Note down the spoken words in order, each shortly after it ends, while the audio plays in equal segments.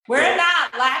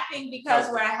laughing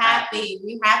because we're happy.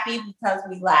 We're happy because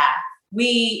we laugh.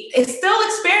 We still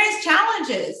experience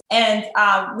challenges, and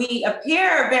we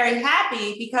appear very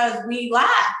happy because we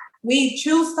laugh. We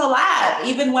choose to laugh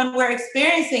even when we're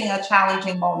experiencing a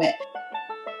challenging moment.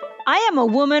 I am a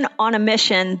woman on a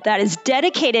mission that is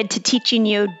dedicated to teaching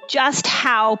you just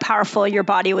how powerful your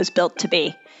body was built to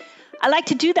be. I like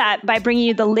to do that by bringing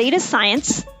you the latest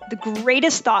science, the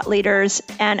greatest thought leaders,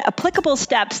 and applicable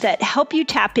steps that help you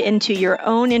tap into your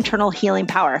own internal healing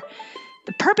power.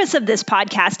 The purpose of this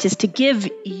podcast is to give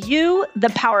you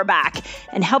the power back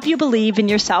and help you believe in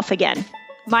yourself again.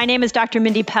 My name is Dr.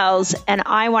 Mindy Pelz, and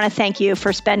I want to thank you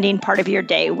for spending part of your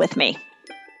day with me.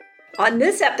 On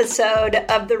this episode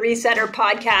of the Resetter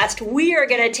podcast, we are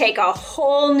going to take a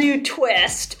whole new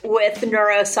twist with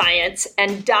neuroscience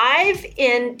and dive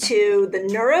into the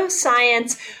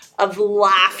neuroscience of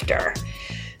laughter.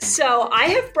 So I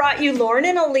have brought you Lauren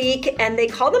and Alik, and they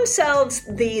call themselves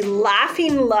the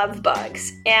Laughing Lovebugs.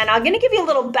 And I'm going to give you a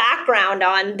little background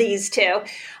on these two.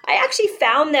 I actually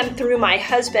found them through my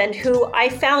husband, who I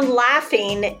found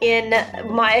laughing in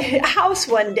my house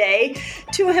one day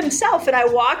to himself. And I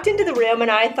walked into the room and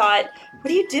I thought,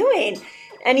 what are you doing?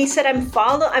 And he said,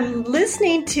 I'm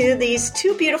listening to these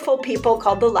two beautiful people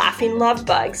called the Laughing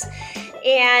Lovebugs.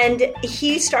 And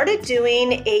he started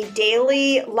doing a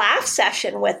daily laugh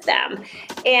session with them.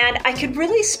 And I could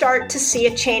really start to see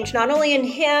a change, not only in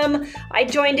him. I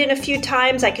joined in a few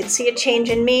times. I could see a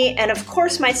change in me. And of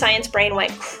course, my science brain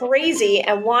went crazy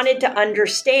and wanted to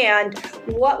understand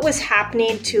what was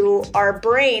happening to our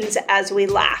brains as we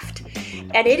laughed.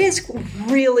 And it is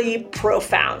really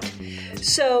profound.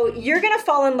 So you're going to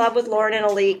fall in love with Lauren and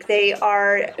Alik. They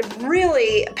are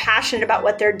really passionate about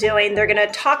what they're doing. They're going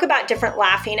to talk about different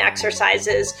laughing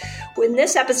exercises. In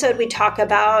this episode, we talk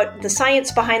about the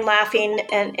science behind laughing,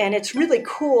 and it's really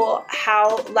cool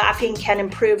how laughing can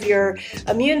improve your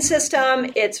immune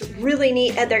system. It's really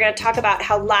neat. And they're going to talk about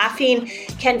how laughing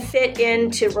can fit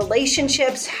into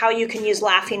relationships, how you can use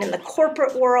laughing in the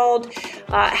corporate world,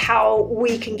 how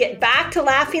we can get back to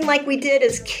laughing like we did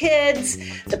as kids,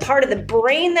 the part of the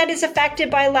brain that is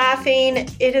affected by laughing.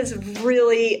 It is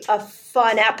really a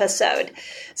fun episode.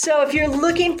 So if you're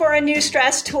looking for a new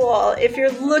stress tool, if you're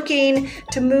looking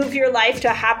to move your life to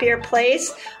a happier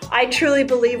place, I truly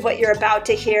believe what you're about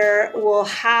to hear will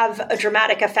have a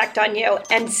dramatic effect on you.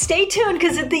 And stay tuned,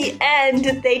 because at the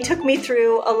end, they took me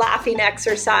through a laughing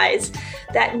exercise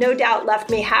that no doubt left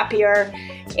me happier.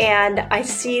 And I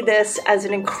see this as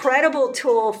an incredible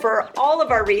tool for all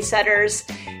of our resetters,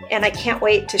 and I can't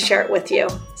wait to share it with you.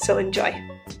 So enjoy.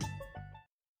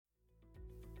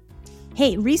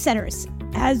 Hey, Resetters,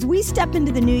 as we step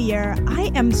into the new year,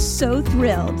 I am so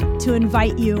thrilled to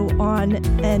invite you on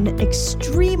an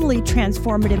extremely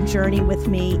transformative journey with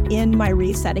me in my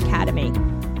Reset Academy.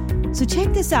 So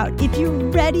check this out. If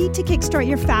you're ready to kickstart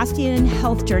your fasting and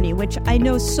health journey, which I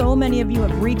know so many of you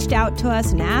have reached out to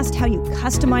us and asked how you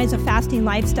customize a fasting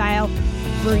lifestyle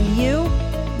for you,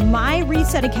 my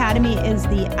Reset Academy is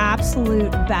the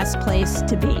absolute best place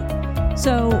to be.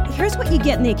 So here's what you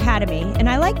get in the Academy, and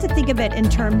I like to think of it in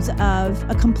terms of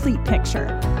a complete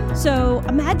picture. So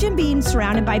imagine being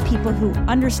surrounded by people who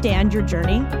understand your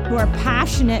journey, who are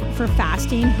passionate for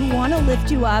fasting, who want to lift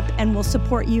you up and will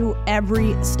support you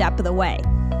every step of the way.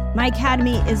 My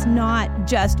Academy is not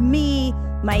just me,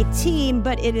 my team,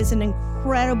 but it is an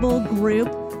incredible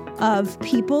group of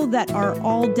people that are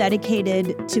all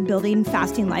dedicated to building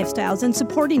fasting lifestyles and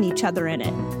supporting each other in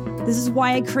it. This is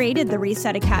why I created the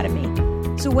Reset Academy.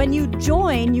 So when you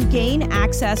join, you gain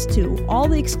access to all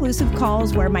the exclusive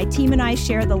calls where my team and I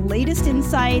share the latest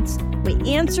insights, we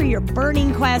answer your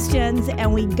burning questions,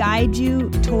 and we guide you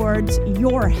towards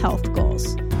your health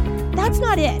goals. That's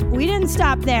not it. We didn't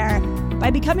stop there.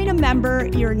 By becoming a member,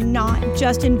 you're not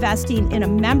just investing in a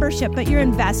membership, but you're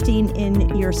investing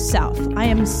in yourself. I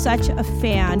am such a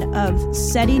fan of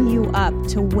setting you up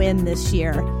to win this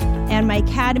year. And my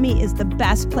Academy is the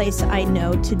best place I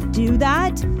know to do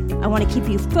that. I want to keep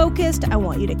you focused. I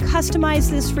want you to customize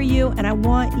this for you. And I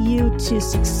want you to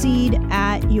succeed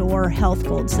at your health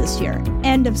goals this year.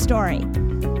 End of story.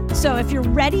 So if you're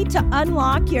ready to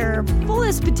unlock your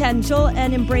fullest potential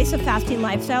and embrace a fasting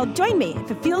lifestyle, join me.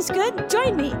 If it feels good,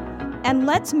 join me. And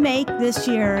let's make this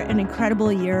year an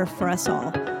incredible year for us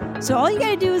all. So all you got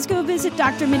to do is go visit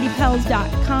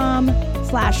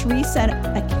drmindypelz.com/Reset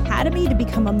Academy to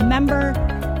become a member.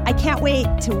 I can't wait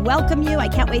to welcome you. I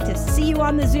can't wait to see you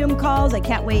on the Zoom calls. I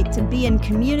can't wait to be in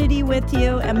community with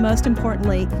you. And most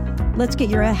importantly, let's get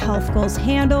your health goals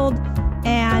handled.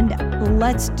 And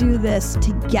let's do this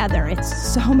together. It's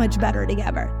so much better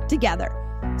together.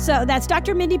 So that's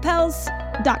drmindypelz.com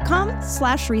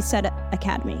lovebugs.com/Reset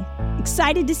Academy.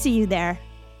 Excited to see you there.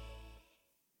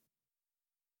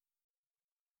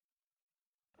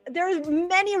 There's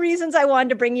many reasons I wanted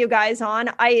to bring you guys on.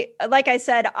 Like I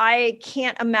said, I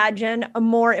can't imagine a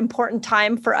more important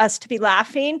time for us to be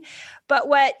laughing. But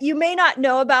what you may not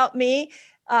know about me,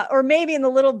 or maybe in the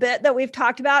little bit that we've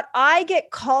talked about, I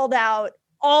get called out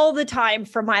all the time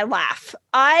for my laugh.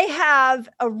 I have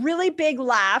a really big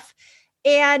laugh.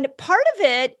 And part of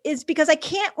it is because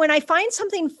when I find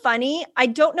something funny, I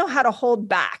don't know how to hold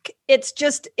back. It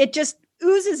just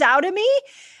oozes out of me.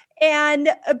 And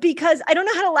because I don't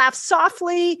know how to laugh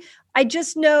softly, I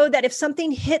just know that if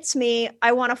something hits me,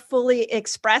 I want to fully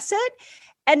express it.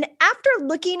 And after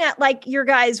looking at like your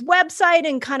guys' website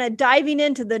and kind of diving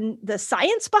into the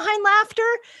science behind laughter,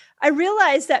 I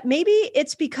realized that maybe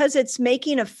it's because it's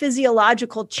making a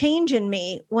physiological change in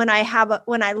me when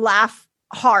I laugh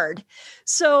hard.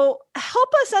 So help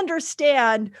us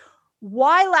understand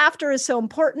why laughter is so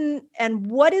important and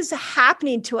what is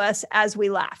happening to us as we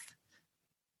laugh.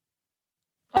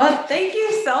 Well, thank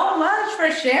you so much for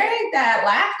sharing that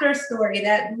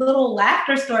little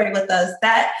laughter story with us.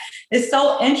 That is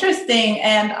so interesting.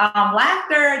 And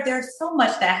laughter, there's so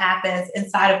much that happens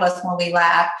inside of us when we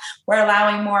laugh. We're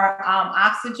allowing more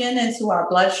oxygen into our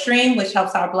bloodstream, which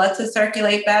helps our blood to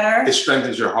circulate better. It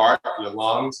strengthens your heart, your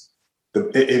lungs.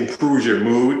 It improves your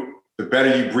mood. The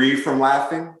better you breathe from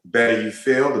laughing, the better you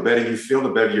feel. The better you feel, the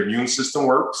better your immune system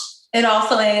works. It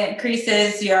also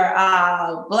increases your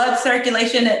blood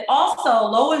circulation. It also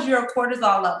lowers your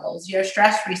cortisol levels, your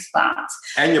stress response.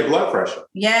 And your blood pressure.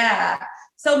 Yeah.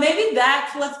 So maybe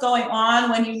that's what's going on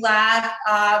when you laugh.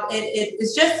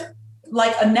 It's just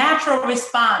like a natural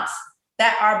response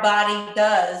that our body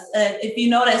does. If you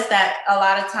notice that a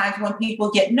lot of times when people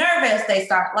get nervous, they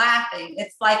start laughing.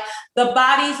 It's like the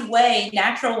body's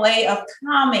natural way of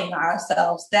calming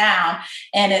ourselves down,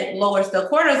 and it lowers the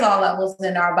cortisol levels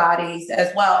in our bodies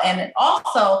as well. And it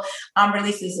also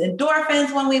releases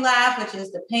endorphins when we laugh, which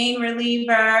is the pain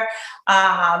reliever.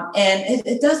 And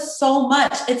it does so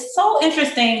much. It's so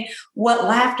interesting what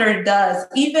laughter does,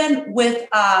 even with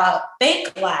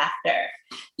fake laughter.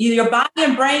 Your body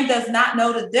and brain does not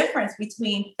know the difference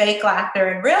between fake laughter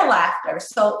and real laughter.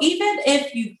 So even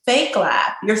if you fake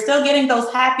laugh, you're still getting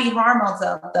those happy hormones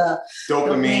of the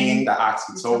dopamine, the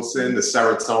oxytocin, the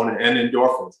serotonin, and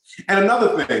endorphins. And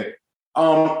another thing,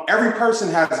 every person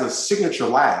has a signature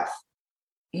laugh.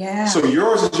 Yeah. So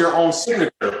yours is your own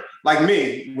signature. Like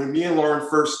me, when me and Lauren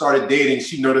first started dating,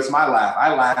 she noticed my laugh.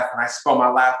 I laugh and I spell my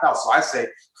laugh out. So I say,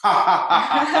 ha, ha, ha,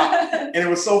 ha, ha. And it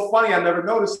was so funny, I never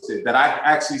noticed it, that I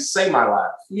actually say my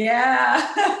laugh. Yeah.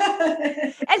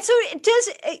 And so it does,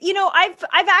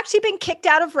 I've actually been kicked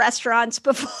out of restaurants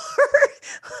before.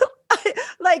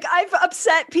 Like I've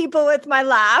upset people with my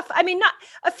laugh. I mean, not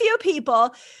a few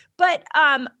people, but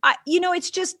it's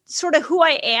just sort of who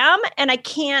I am, and I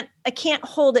can't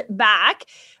hold it back.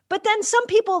 But then some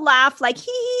people laugh like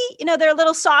they're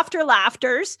little softer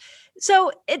laughters.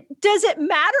 So does it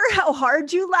matter how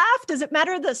hard you laugh? Does it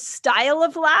matter the style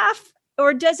of laugh?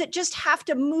 Or does it just have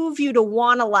to move you to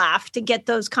want to laugh to get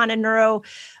those kind of neural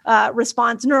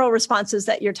responses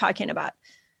that you're talking about?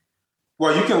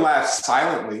 Well, you can laugh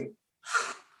silently.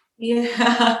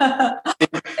 Yeah.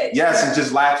 Yes, and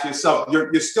just laugh to yourself.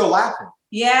 You're still laughing.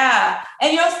 Yeah.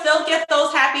 And you'll still get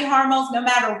those happy hormones no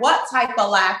matter what type of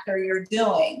laughter you're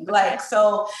doing.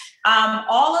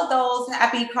 All of those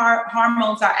happy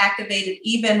hormones are activated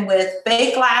even with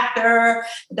fake laughter.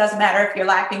 It doesn't matter if you're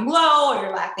laughing low or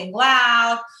you're laughing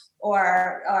loud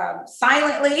or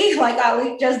silently, like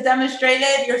Ali just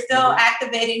demonstrated, you're still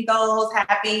activating those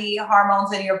happy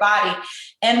hormones in your body.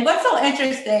 And what's so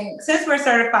interesting, since we're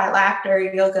certified laughter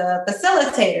yoga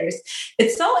facilitators,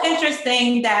 it's so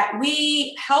interesting that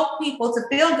we help people to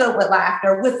feel good with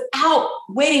laughter without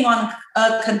waiting on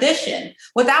a condition,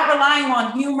 without relying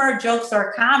on humor, jokes,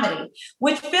 or comedy,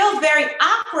 which feels very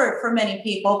awkward for many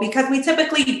people because we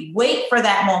typically wait for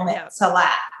that moment to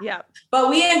laugh. Yeah. But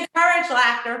we encourage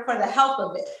laughter for the health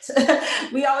of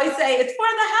it. We always say it's for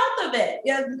the health of it.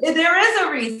 There is a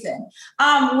reason.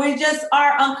 We just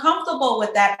are uncomfortable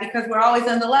with that because we're always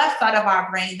on the left side of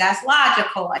our brain. That's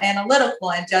logical,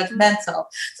 analytical, and judgmental.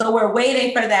 So we're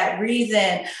waiting for that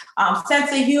reason,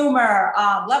 sense of humor,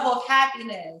 level of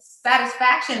happiness,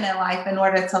 satisfaction in life in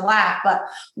order to laugh. But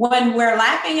when we're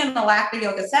laughing in the laughter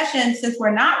yoga session, since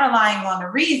we're not relying on a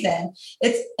reason,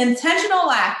 it's intentional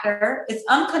laughter, it's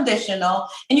unconditional,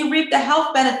 and you reap the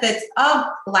health benefits benefits of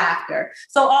laughter.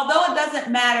 So although it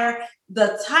doesn't matter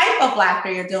the type of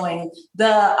laughter you're doing,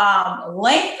 the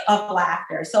length of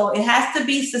laughter. So it has to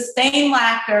be sustained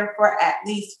laughter for at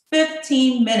least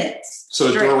 15 minutes.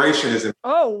 So the duration is important.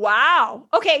 Oh, wow.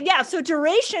 Okay. Yeah. So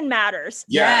duration matters.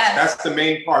 Yes. That's the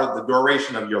main part of the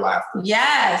duration of your laughter.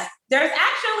 Yes. There's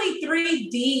actually 3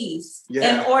 Ds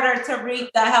in order to reap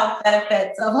the health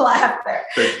benefits of laughter.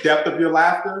 The depth of your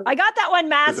laughter. I got that one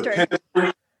mastered.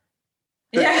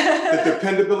 The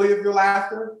dependability of your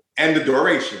laughter and the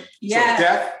duration. Yeah. So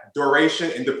depth, duration,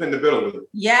 and dependability.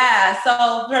 Yeah.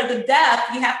 So for the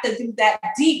depth, you have to do that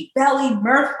deep belly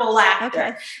mirthful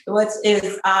laughter, which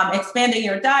is expanding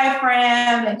your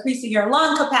diaphragm, increasing your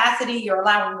lung capacity. You're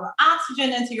allowing more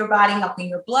oxygen into your body, helping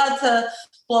your blood to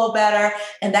flow better.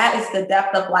 And that is the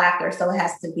depth of laughter. So it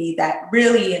has to be that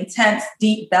really intense,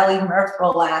 deep belly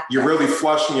mirthful laughter. You're really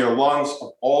flushing your lungs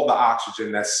of all the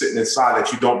oxygen that's sitting inside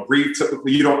that you don't breathe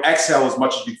typically. You don't exhale as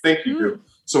much as you think you do.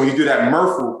 So when you do that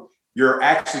mirthful, you're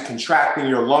actually contracting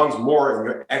your lungs more and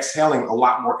you're exhaling a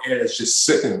lot more air that's just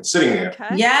sitting there.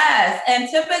 Okay. Yes. And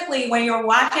typically when you're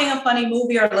watching a funny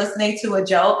movie or listening to a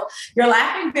joke, you're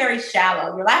laughing very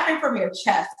shallow. You're laughing from your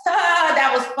chest.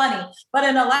 That was funny. But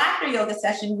in a laughter yoga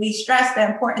session, we stress the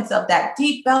importance of that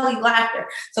deep belly laughter.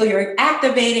 So you're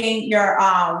activating your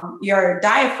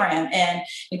diaphragm and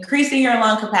increasing your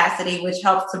lung capacity, which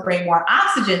helps to bring more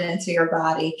oxygen into your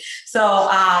body. So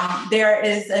there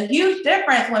is a huge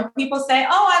difference when people say,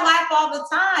 oh, I laugh all the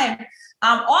time.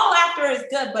 All laughter is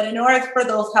good, but in order for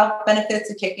those health benefits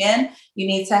to kick in, you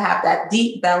need to have that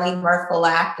deep belly mirthful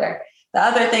laughter. The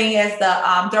other thing is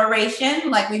the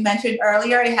duration. Like we mentioned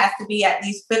earlier, it has to be at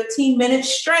least 15 minutes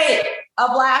straight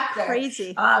of laughter.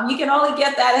 Crazy. You can only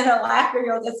get that in a laughter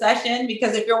yoga session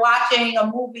because if you're watching a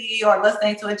movie or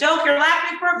listening to a joke, you're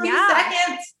laughing for a few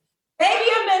seconds, maybe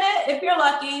a minute if you're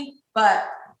lucky, but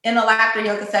in a laughter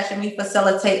yoga session, we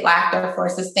facilitate laughter for a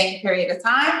sustained period of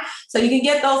time so you can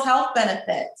get those health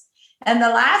benefits. And the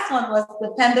last one was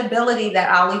dependability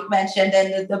that Ali mentioned.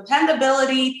 And the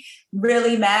dependability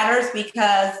really matters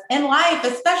because in life,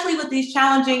 especially with these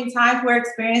challenging times we're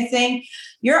experiencing,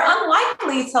 you're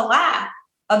unlikely to laugh.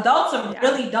 Adults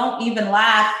really don't even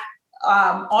laugh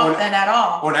often at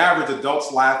all. On average,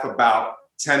 adults laugh about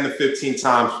 10 to 15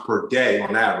 times per day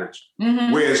on average.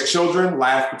 Whereas children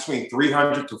laugh between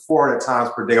 300 to 400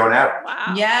 times per day on average.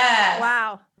 Wow. Yes.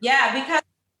 Wow. Yeah, because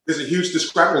there's a huge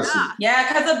discrepancy. Yeah,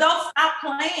 because adults stop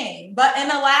playing. But in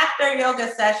a laughter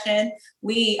yoga session,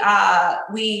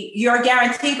 you're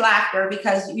guaranteed laughter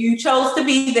because you chose to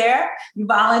be there. You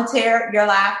volunteer your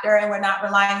laughter, and we're not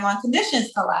relying on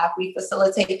conditions to laugh. We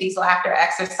facilitate these laughter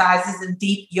exercises and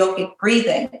deep yogic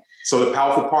breathing. So the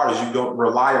powerful part is you don't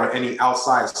rely on any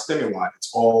outside stimuli.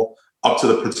 It's all up to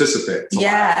the participant.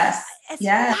 Yes. It's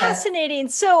fascinating.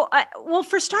 So, well,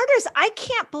 for starters, I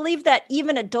can't believe that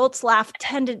even adults laugh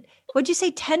 10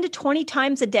 to 20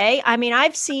 times a day. I mean,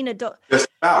 I've seen adults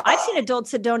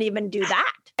that don't even do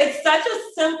that. It's such a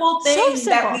simple thing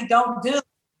that we don't do.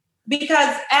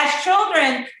 Because as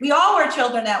children, we all were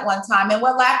children at one time. And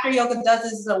what laughter yoga does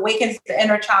is it awakens the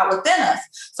inner child within us.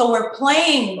 So we're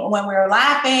playing when we're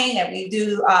laughing, and we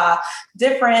do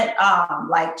different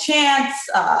like chants,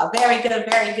 very good,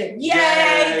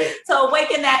 yay, to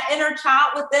awaken that inner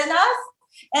child within us.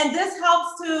 And this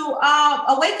helps to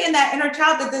awaken that inner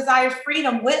child that desires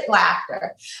freedom with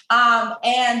laughter.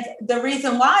 And the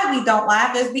reason why we don't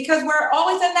laugh is because we're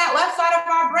always in that left side of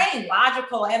our brain,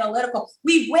 logical, analytical.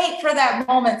 We wait for that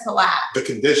moment to laugh. The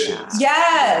conditions.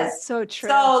 Yes. So true.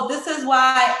 So this is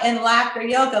why in laughter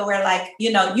yoga, we're like,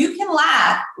 you can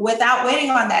laugh without waiting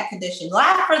on that condition.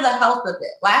 Laugh for the health of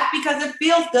it. Laugh because it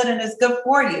feels good and it's good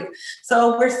for you.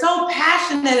 So we're so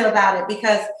passionate about it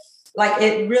because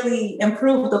it really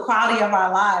improved the quality of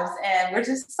our lives. And we're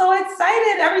just so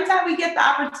excited every time we get the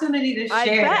opportunity to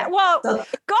share. I bet. Well,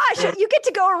 gosh, you get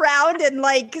to go around and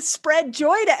spread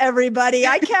joy to everybody.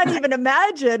 I can't even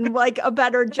imagine a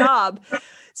better job.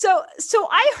 So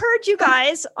I heard you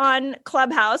guys on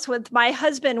Clubhouse with my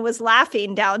husband was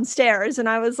laughing downstairs, and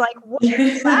I was like, what are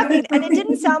you laughing? And it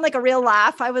didn't sound like a real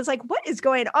laugh. I was like, what is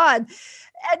going on?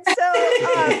 And so,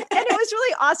 and it was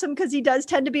really awesome because he does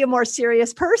tend to be a more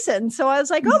serious person. So I was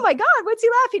like, oh my God, what's he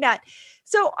laughing at?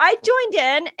 So I joined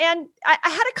in, and I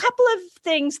had a couple of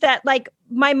things that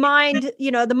my mind,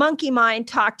 the monkey mind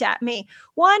talked at me.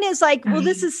 One is well,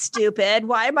 this is stupid.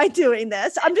 Why am I doing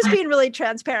this? I'm just being really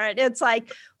transparent. It's well,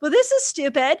 this is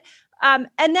stupid. And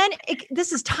then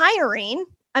this is tiring.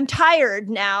 I'm tired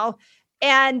now.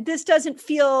 And this doesn't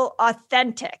feel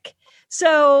authentic.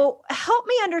 So help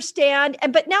me understand.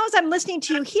 But now as I'm listening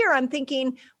to you here, I'm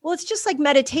thinking, well, it's just like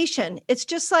meditation. It's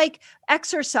just like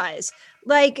exercise.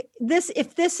 Like this,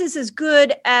 if this is as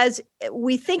good as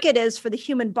we think it is for the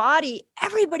human body,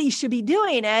 everybody should be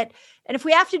doing it. And if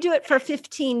we have to do it for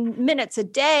 15 minutes a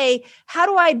day, how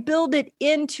do I build it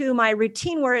into my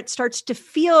routine where it starts to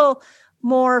feel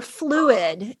more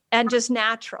fluid and just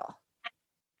natural?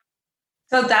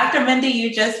 So Dr. Mindy,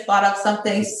 you just brought up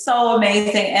something so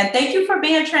amazing. And thank you for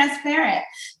being transparent.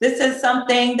 This is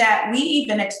something that we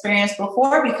even experienced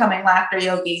before becoming laughter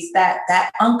yogis,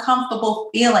 that uncomfortable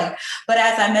feeling. But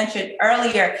as I mentioned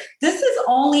earlier, this is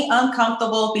only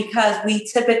uncomfortable because we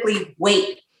typically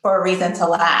wait for a reason to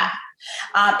laugh.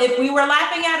 If we were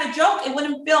laughing at a joke, it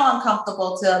wouldn't feel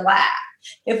uncomfortable to laugh.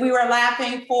 If we were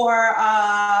laughing for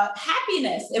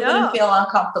happiness, it wouldn't feel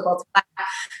uncomfortable to laugh.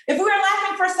 If we were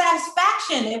laughing for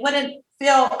satisfaction, it wouldn't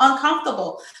feel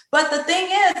uncomfortable. But the thing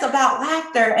is about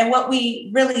laughter and what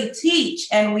we really teach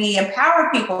and we empower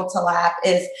people to laugh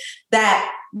is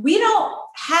that we don't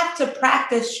have to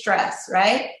practice stress,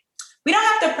 right? We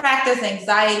don't have to practice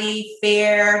anxiety,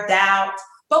 fear, doubt,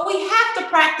 but we have to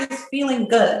practice feeling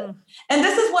good. And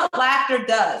this is what laughter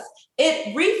does.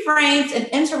 It reframes and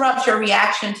interrupts your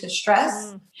reaction to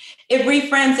stress. It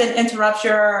reframes and interrupts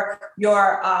your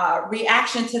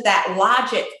reaction to that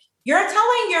logic. You're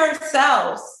telling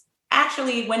yourselves,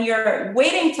 actually, when you're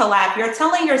waiting to laugh, you're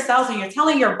telling yourselves and you're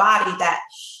telling your body that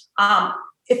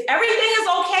if everything is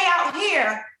okay out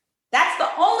here, that's the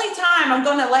only time I'm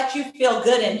going to let you feel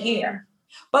good in here.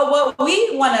 But what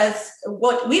we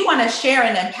want to share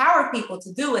and empower people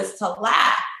to do is to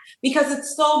laugh, because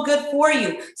it's so good for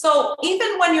you. So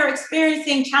even when you're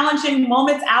experiencing challenging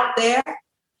moments out there,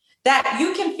 that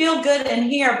you can feel good in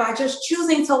here by just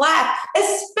choosing to laugh,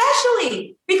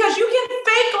 especially because you can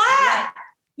fake laugh.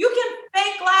 You can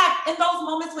fake laugh in those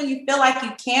moments when you feel like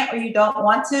you can't or you don't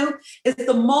want to. It's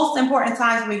the most important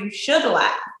times where you should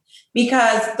laugh,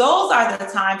 because those are the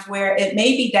times where it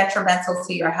may be detrimental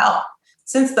to your health,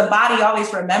 since the body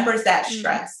always remembers that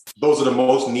stress. Those are the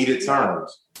most needed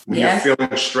times. When you're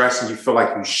feeling stressed and you feel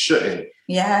like you shouldn't.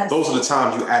 Yes. Those are the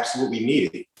times you absolutely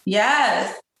need it.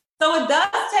 Yes. So it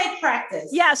does take practice.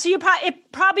 Yeah. So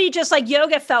it probably just like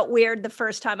yoga felt weird the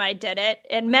first time I did it,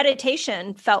 and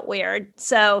meditation felt weird.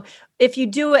 So if you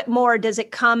do it more, does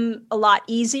it come a lot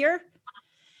easier?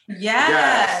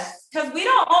 Yes. Because we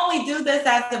don't only do this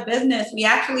as a business. We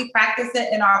actually practice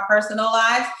it in our personal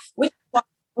lives, which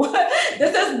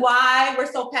this is why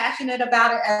we're so passionate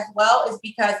about it as well, is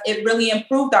because it really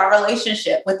improved our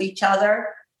relationship with each other,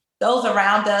 those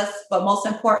around us, but most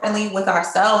importantly with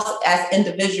ourselves as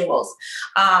individuals.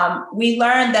 We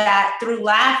learned that through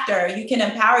laughter, you can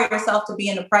empower yourself to be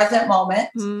in the present moment,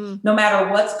 no matter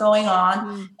what's going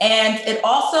on. And it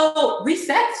also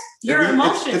resets your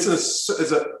emotions.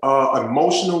 It's an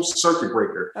emotional circuit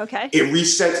breaker. Okay. It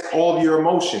resets all of your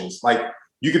emotions. Like,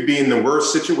 you could be in the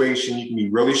worst situation. You can be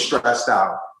really stressed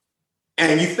out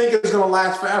and you think it's going to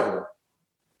last forever,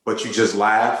 but you just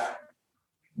laugh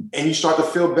and you start to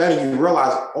feel better. And you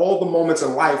realize all the moments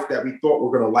in life that we thought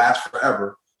were going to last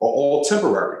forever are all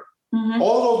temporary.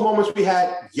 All of those moments we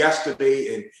had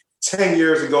yesterday and 10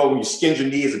 years ago when you skinned your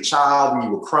knee as a child and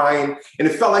you were crying and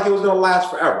it felt like it was going to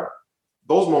last forever.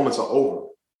 Those moments are over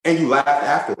and you laugh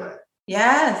after that.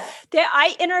 Yes.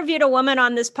 I interviewed a woman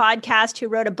on this podcast who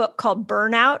wrote a book called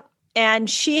Burnout, and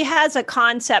she has a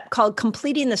concept called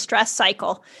completing the stress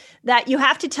cycle, that you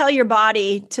have to tell your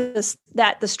body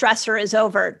that the stressor is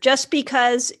over. Just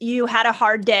because you had a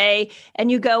hard day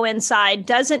and you go inside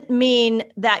doesn't mean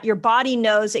that your body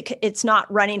knows it's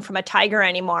not running from a tiger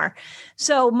anymore.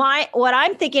 So what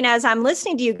I'm thinking as I'm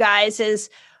listening to you guys is,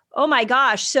 oh my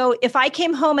gosh, so if I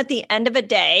came home at the end of a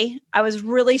day, I was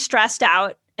really stressed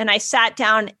out, and I sat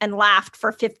down and laughed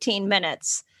for 15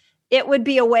 minutes, it would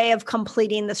be a way of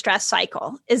completing the stress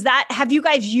cycle. Have you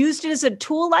guys used it as a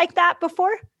tool like that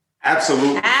before?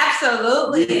 Absolutely.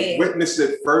 Absolutely. We witnessed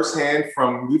it firsthand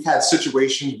we've had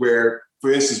situations where,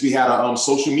 for instance, we had a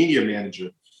social media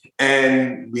manager,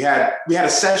 and we had a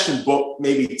session booked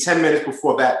maybe 10 minutes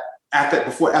before that, after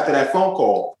that phone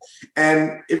call.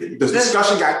 And the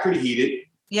discussion got pretty heated.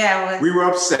 Yeah. We were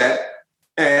upset.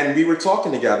 And we were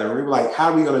talking together and we were like,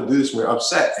 how are we going to do this when we're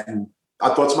upset? And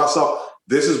I thought to myself,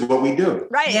 this is what we do.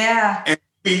 Right. Yeah. And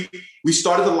we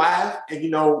started to laugh. And,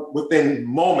 within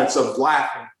moments of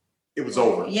laughing, it was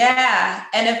over. Yeah.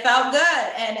 And it felt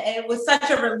good. And it was such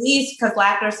a release, because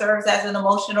laughter serves as an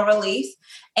emotional release.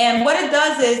 And what it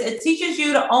does is it teaches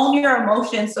you to own your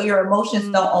emotions, so your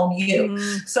emotions don't own you.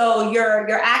 So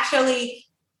you're actually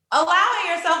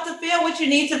allowing yourself to feel what you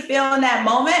need to feel in that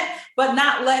moment, but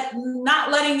not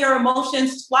letting your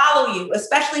emotions swallow you,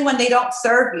 especially when they don't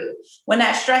serve you, when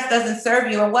that stress doesn't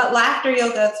serve you. And what laughter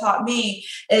yoga taught me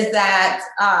is that,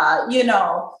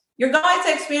 you're going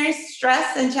to experience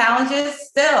stress and challenges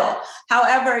still.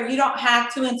 However, you don't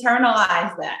have to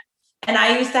internalize that. And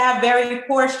I used to have very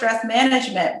poor stress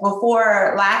management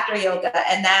before laughter yoga.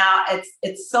 And now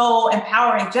it's so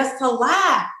empowering just to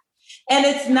laugh. And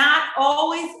it's not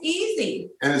always easy.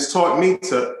 And it's taught me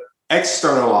to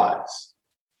externalize,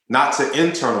 not to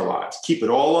internalize. Keep it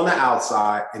all on the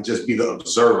outside and just be the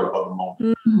observer of the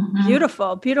moment. Mm-hmm.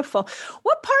 Beautiful, beautiful.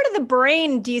 What part of the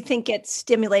brain do you think gets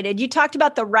stimulated? You talked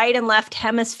about the right and left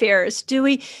hemispheres. Do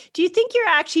you think you're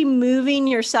actually moving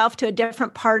yourself to a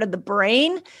different part of the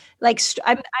brain? Like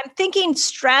I'm thinking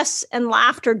stress and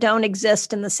laughter don't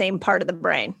exist in the same part of the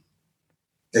brain.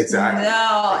 Exactly.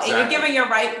 No, exactly. And you're giving your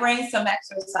right brain some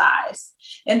exercise.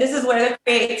 And this is where the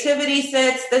creativity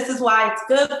sits. This is why it's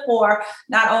good for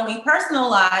not only personal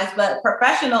lives, but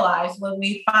professional lives. When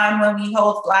we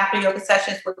hold laughter yoga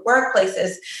sessions with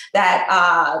workplaces, that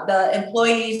the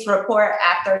employees report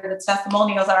after the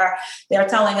testimonials they're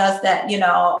telling us that,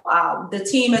 the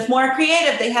team is more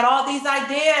creative. They had all these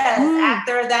ideas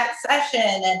after that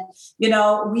session. And,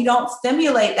 we don't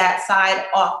stimulate that side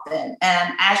often.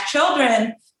 And as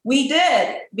children, we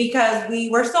did, because we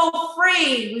were so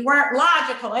free. We weren't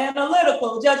logical,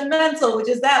 analytical, judgmental, which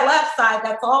is that left side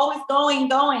that's always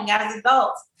going as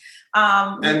adults.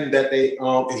 And that it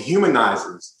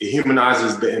humanizes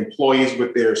the employees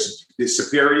with their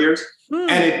superiors,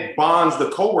 and it bonds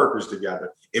the coworkers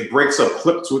together. It breaks up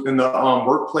cliques within the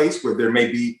workplace where there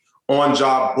may be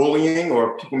on-job bullying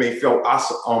or people may feel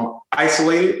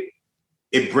isolated.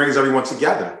 It brings everyone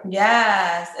together.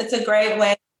 Yes, it's a great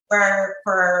way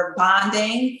for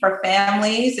bonding, for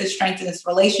families. It strengthens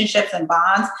relationships and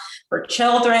bonds. For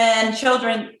children,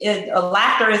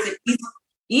 laughter is an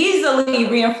easily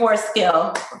reinforced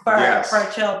skill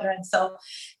for children. So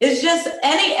it's just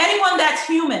anyone that's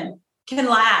human can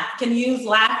laugh, can use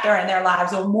laughter in their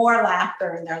lives, or more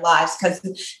laughter in their lives, because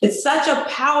it's such a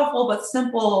powerful but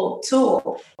simple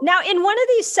tool. Now, in one of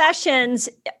these sessions,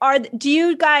 do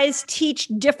you guys teach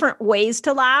different ways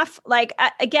to laugh? Like,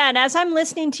 again, as I'm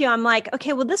listening to you, I'm like,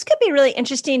 okay, well, this could be really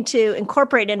interesting to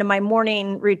incorporate into my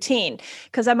morning routine,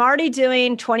 because I'm already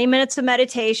doing 20 minutes of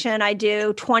meditation. I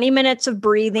do 20 minutes of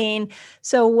breathing.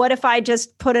 So what if I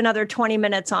just put another 20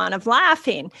 minutes on of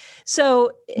laughing?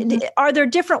 So are there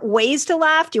different ways to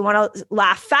laugh? Do you want to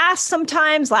laugh fast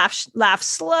sometimes, laugh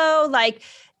slow? Like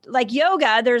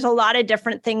yoga, there's a lot of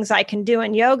different things I can do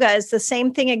in yoga. Is the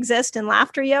same thing exist in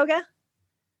laughter yoga?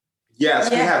 Yes,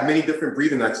 we have many different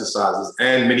breathing exercises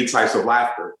and many types of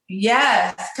laughter.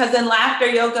 Yes, because in laughter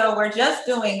yoga, we're just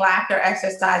doing laughter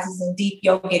exercises and deep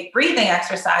yogic breathing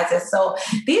exercises. So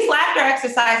these laughter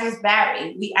exercises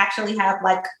vary. We actually have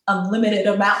like unlimited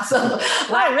amounts of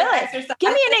laughter exercises.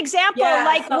 Give me an example.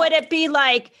 Would it be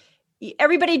like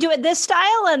everybody do it this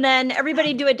style and then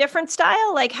everybody do a different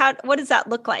style? Like what does that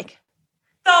look like?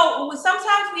 So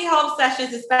sometimes we hold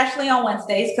sessions, especially on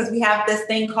Wednesdays, because we have this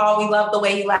thing called We Love the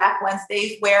Way You Laugh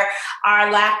Wednesdays, where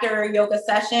our laughter yoga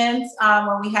sessions,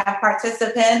 when we have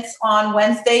participants on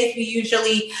Wednesdays, we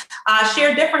usually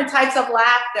share different types of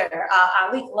laughter.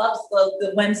 Ali loves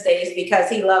the Wednesdays because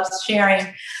he loves sharing.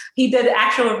 He did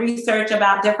actual research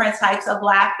about different types of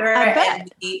laughter.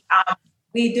 And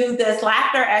we do this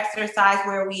laughter exercise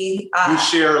where we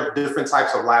share different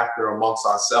types of laughter amongst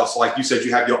ourselves. So like you said,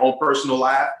 you have your own personal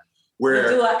laugh where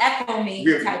we do an echo me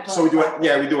type of. So we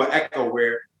do an echo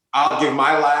where I'll give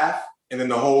my laugh and then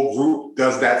the whole group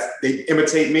does that. They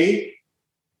imitate me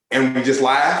and we just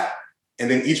laugh.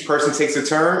 And then each person takes a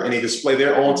turn and they display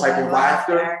their own type of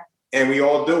laughter. And we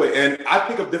all do it. And I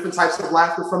pick up different types of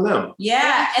laughter from them.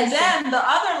 Yeah. And then the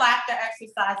other laughter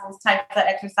types of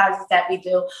exercises that we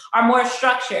do are more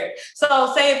structured.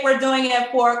 So say if we're doing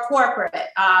it for corporate,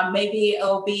 maybe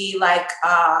it'll be like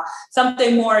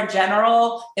something more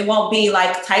general. It won't be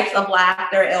like types of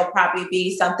laughter. It'll probably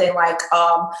be something like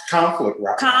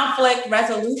conflict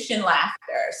resolution laughter.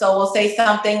 So we'll say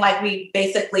something like we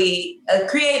basically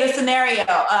create a scenario.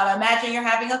 Imagine you're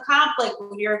having a conflict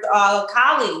with your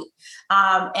colleague.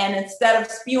 And instead of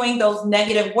spewing those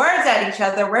negative words at each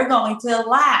other, we're going to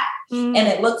laugh. And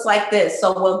it looks like this.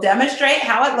 So we'll demonstrate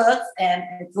how it looks. And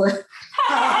it's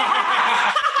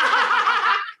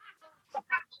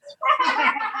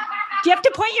do you have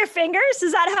to point your fingers?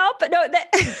 Does that help? No. You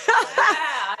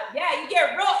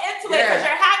get real into it because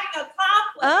you're having a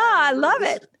conflict. Oh, I love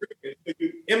it.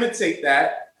 You imitate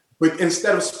that, But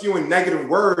instead of spewing negative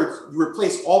words, you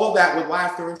replace all of that with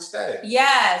laughter instead.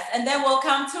 Yes. And then we'll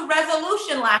come to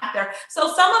resolution laughter.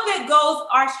 So some of it goes,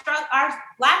 our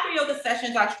laughter yoga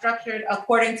sessions are structured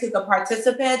according to the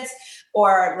participants,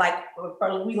 or like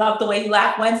we love the way you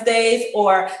laugh Wednesdays,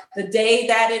 or the day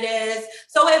that it is.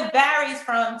 So it varies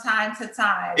from time to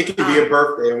time. It could be a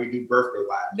birthday, and we do birthday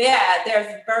laughter. Yeah,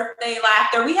 there's birthday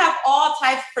laughter. We have all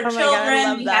types for children.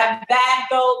 God, we have bad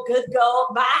goat, good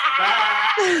goat, bye.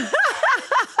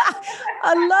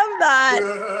 I love that.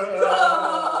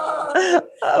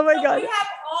 Oh my God. We have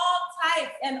all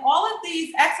types, and all of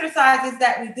these exercises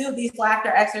that we do, these laughter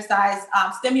exercises,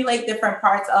 stimulate different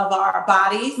parts of our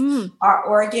bodies, our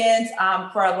organs.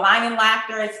 For a lion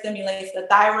laughter, it stimulates the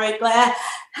thyroid gland.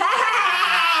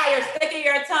 You're sticking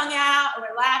your tongue out,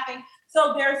 we're laughing.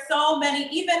 So there's so many,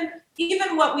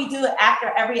 even what we do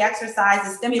after every exercise,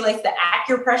 it stimulates the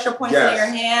acupressure points in your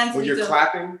hands. When you're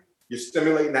clapping, you're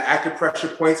stimulating the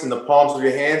acupressure points in the palms of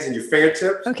your hands and your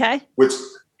fingertips. Okay. Which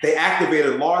they activate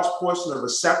a large portion of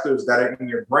receptors that are in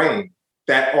your brain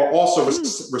that are also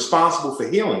responsible for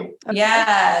healing. Okay.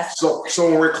 Yes. So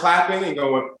when we're clapping and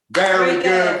going, very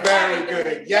good, very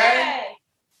good, yay.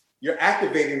 You're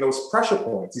activating those pressure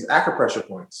points, these acupressure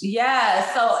points.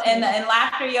 Yeah. So in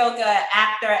laughter yoga,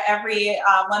 after every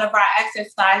one of our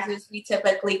exercises, we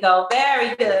typically go,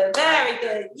 very good,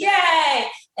 yay.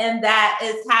 And that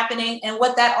is happening. And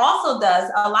what that also does,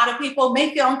 a lot of people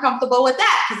may feel uncomfortable with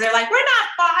that because they're like, we're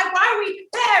not 5. Why are we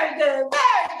very good,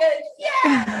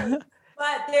 yeah.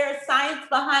 But there's science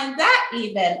behind that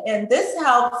even. And this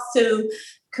helps to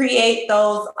create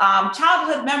those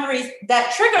childhood memories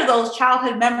that trigger those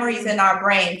childhood memories in our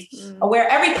brains, where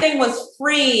everything was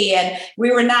free and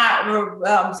we were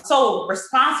not so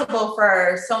responsible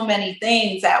for so many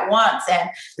things at once.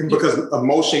 And because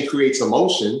emotion creates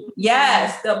emotion.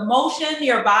 Yes, the motion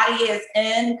your body is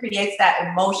in creates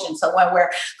that emotion. So when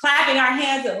we're clapping our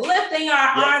hands and lifting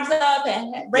our arms up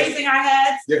and raising our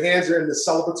heads. Your hands are in the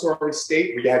celebratory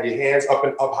state where you have your hands up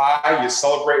high, you're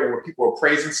celebrating when people are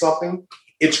praising something.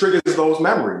 It triggers those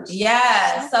memories.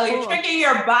 Yeah. So you're triggering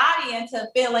your body into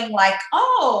feeling like,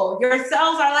 oh, your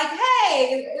cells are like,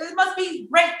 hey, it must be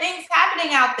great things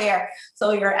happening out there.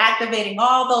 So you're activating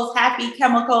all those happy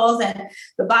chemicals and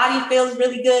the body feels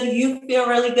really good. You feel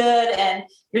really good. And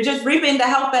you're just reaping the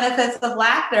health benefits of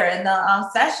laughter in the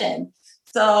session.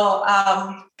 So,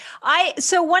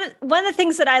 one of the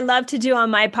things that I love to do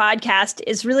on my podcast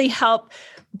is really help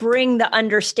bring the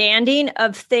understanding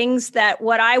of things that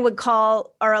what I would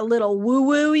call are a little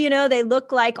woo-woo, they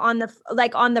look like on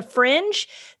the fringe,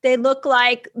 they look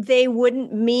like they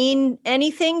wouldn't mean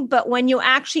anything. But when you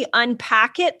actually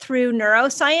unpack it through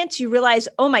neuroscience, you realize,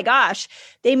 oh my gosh,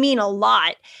 they mean a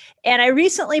lot. And I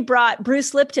recently brought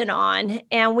Bruce Lipton on,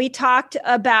 and we talked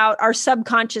about our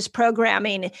subconscious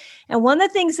programming. And one of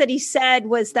the things that he said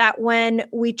was that when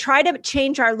we try to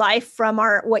change our life from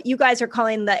what you guys are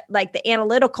calling the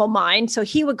analytical mind, so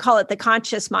he would call it the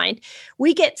conscious mind,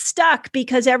 we get stuck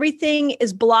because everything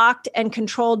is blocked and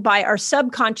controlled by our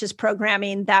subconscious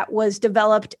programming that was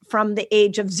developed from the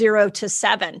age of 0 to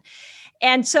 7.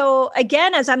 And so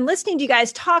again, as I'm listening to you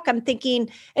guys talk, I'm thinking,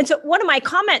 and so one of my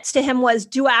comments to him was,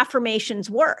 do affirmations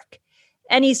work?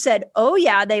 And he said, oh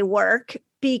yeah, they work,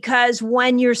 because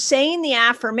when you're saying the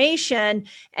affirmation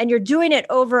and you're doing it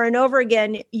over and over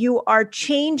again, you are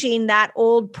changing that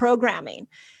old programming.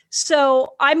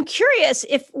 So I'm curious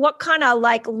what kind of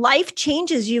life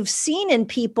changes you've seen in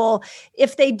people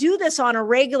if they do this on a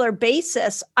regular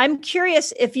basis. I'm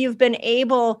curious if you've been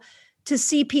able to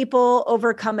see people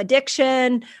overcome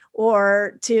addiction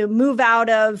or to move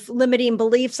out of limiting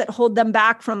beliefs that hold them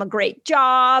back from a great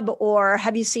job, or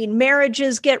have you seen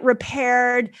marriages get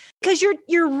repaired? Because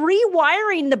you're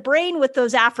rewiring the brain with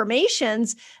those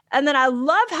affirmations. And then I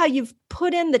love how you've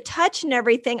put in the touch and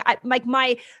everything.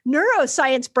 My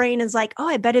neuroscience brain is like, oh,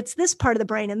 I bet it's this part of the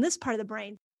brain and this part of the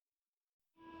brain.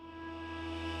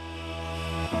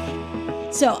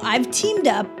 So I've teamed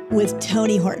up with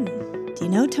Tony Horton. Do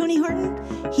you know Tony Horton?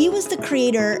 He was the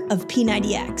creator of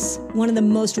P90X, one of the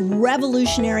most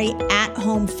revolutionary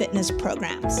at-home fitness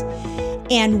programs.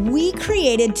 And we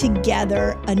created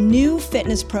together a new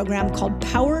fitness program called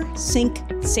Power Sync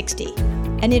 60.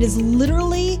 And it is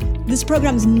literally, this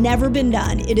program's never been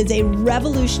done. It is a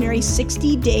revolutionary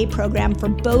 60-day program for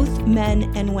both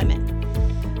men and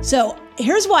women. So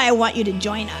here's why I want you to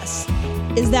join us.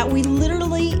 is that we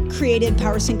literally created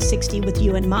PowerSync 60 with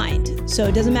you in mind. So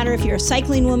it doesn't matter if you're a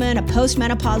cycling woman, a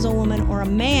postmenopausal woman, or a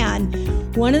man.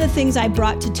 One of the things I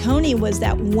brought to Tony was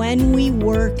that when we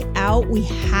work out, we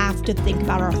have to think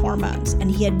about our hormones.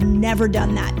 And he had never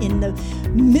done that in the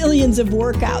millions of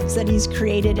workouts that he's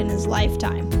created in his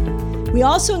lifetime. We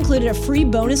also included a free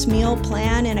bonus meal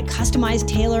plan and a customized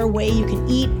tailor way you can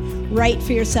eat right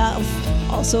for yourself.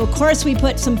 Also, of course, we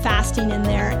put some fasting in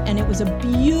there, and it was a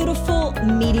beautiful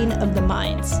meeting of the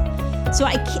minds. So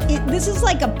this is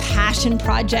like a passion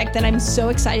project that I'm so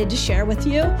excited to share with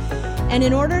you. And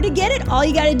in order to get it, all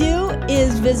you got to do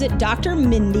is visit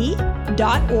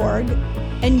drmindy.org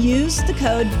and use the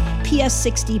code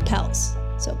PS60PELS.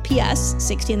 So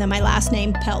PS60 and then my last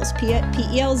name, PELS,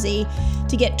 P-E-L-Z,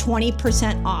 to get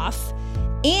 20% off.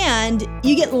 And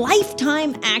you get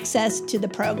lifetime access to the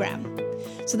program.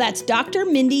 So that's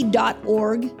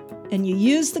drmindy.org, and you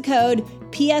use the code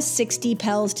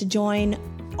PS60PELS to join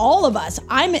all of us.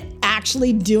 I'm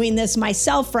actually doing this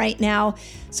myself right now.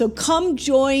 So come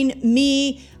join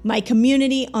me, my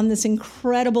community, on this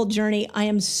incredible journey. I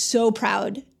am so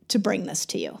proud to bring this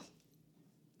to you.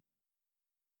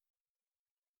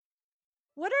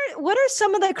 What are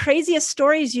some of the craziest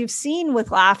stories you've seen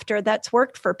with laughter that's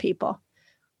worked for people?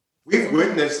 We've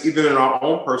witnessed, even in our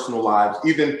own personal lives,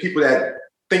 even people that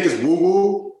think it's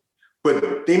woo-woo,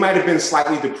 but they might have been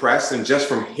slightly depressed, and just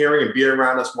from hearing and being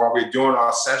around us while we're doing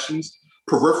our sessions,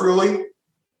 peripherally,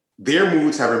 their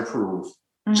moods have improved.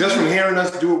 Mm-hmm. Just from hearing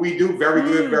us do what we do, very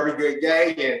good,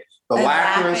 yay, and the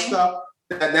laughter and stuff.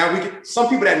 That now we get some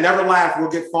people that never laugh will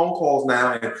get phone calls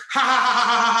now and ha ha ha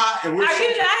ha ha, and we're are you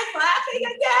guys laughing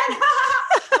again?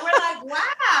 And we're like,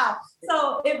 wow.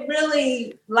 So it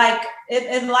really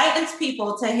it enlightens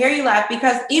people to hear you laugh,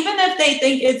 because even if they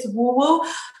think it's woo-woo,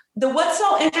 what's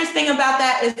so interesting about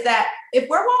that is that if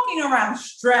we're walking around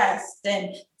stressed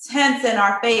and tense in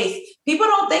our face, people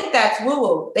don't think that's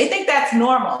woo-woo. They think that's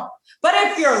normal. But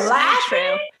if you're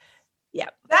laughing,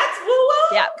 that's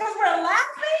woo-woo, because we're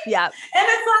laughing. Yeah. And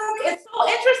it's so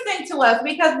interesting to us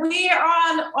because we are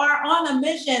on a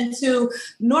mission to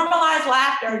normalize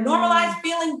laughter, normalize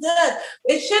feeling good.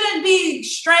 It shouldn't be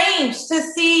strange to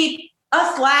see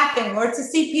us laughing or to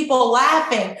see people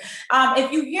laughing.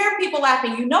 If you hear people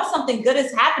laughing, you know something good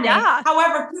is happening. Yeah.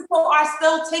 However, people are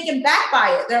still taken back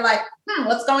by it. They're like,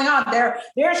 what's going on? They're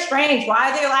strange.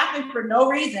 Why are they laughing for no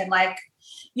reason?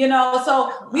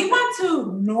 So we want to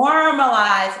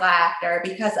normalize laughter,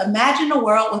 because imagine a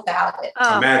world without it.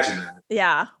 Imagine that.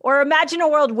 Yeah. Or imagine a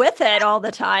world with it all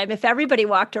the time. If everybody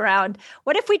walked around,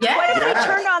 what if we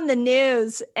turned on the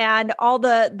news and all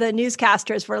the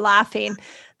newscasters were laughing?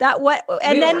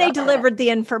 Then they delivered the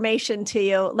information to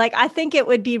you. I think it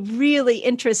would be really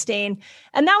interesting.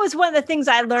 And that was one of the things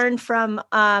I learned from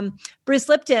Bruce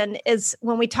Lipton, is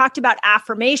when we talked about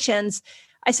affirmations.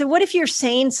 I said, what if you're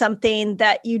saying something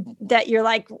that you're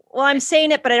like, well, I'm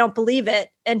saying it, but I don't believe it.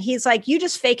 And he's like, you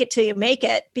just fake it till you make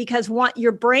it, because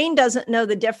your brain doesn't know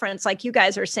the difference, like you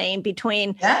guys are saying,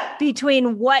 between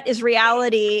what is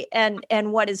reality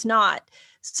and what is not.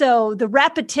 So the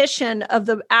repetition of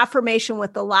the affirmation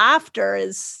with the laughter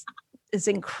is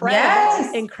incredible.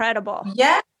 Yes. Incredible.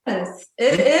 Yes.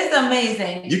 It is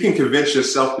amazing. You can convince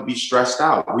yourself to be stressed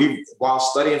out. While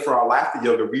studying for our laughter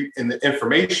yoga, in the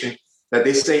information that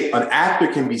they say an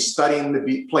actor can be studying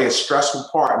to play a stressful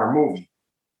part in a movie,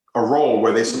 a role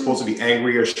where they're supposed to be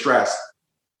angry or stressed.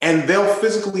 And they'll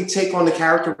physically take on the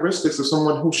characteristics of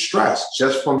someone who's stressed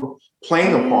just from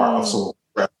playing a part of someone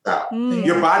stressed out.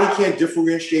 Your body can't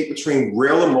differentiate between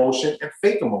real emotion and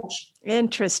fake emotion.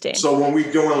 Interesting. So when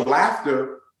we're doing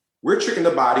laughter, we're tricking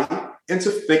the body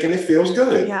into thinking it feels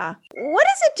good. Yeah. What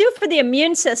does it do for the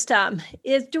immune system?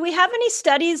 Do we have any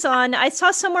studies on, I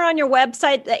saw somewhere on your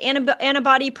website that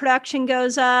antibody production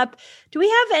goes up. Do we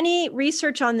have any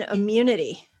research on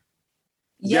immunity?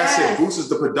 Yes, it boosts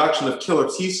the production of killer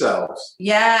T cells.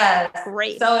 Yes.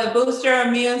 Great. So it boosts your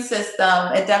immune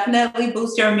system. It definitely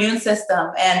boosts your immune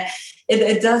system. And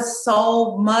it does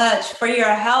so much for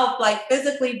your health, like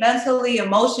physically, mentally,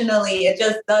 emotionally. It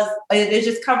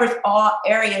just covers all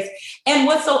areas. And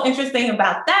what's so interesting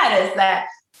about that is that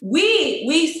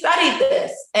we studied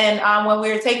this and when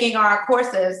we were taking our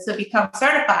courses to become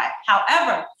certified.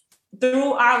 However,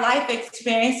 through our life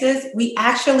experiences, we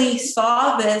actually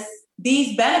saw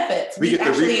these benefits. We get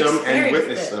to read them and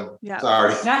witness them. Yeah.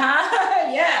 Sorry.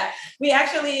 Yeah. We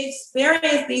actually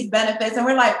experienced these benefits and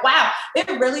we're like, wow, it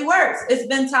really works. It's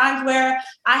been times where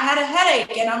I had a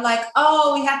headache and I'm like,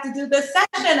 oh, we have to do this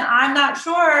session. I'm not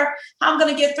sure how I'm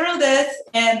going to get through this.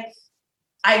 And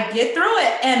I get through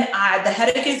it and the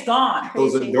headache is gone.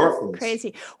 Those endorphins.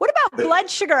 Crazy. What about blood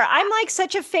sugar? I'm like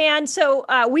such a fan. So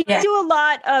we do a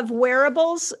lot of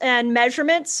wearables and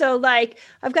measurements. So like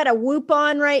I've got a Whoop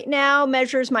on right now,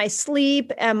 measures my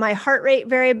sleep and my heart rate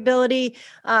variability.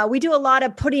 We do a lot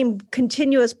of putting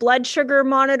continuous blood sugar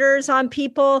monitors on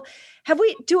people.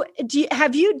 Do you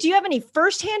have any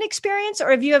firsthand experience,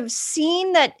 or have you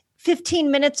seen that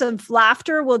 15 minutes of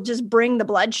laughter will just bring the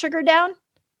blood sugar down?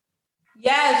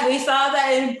 Yes, we saw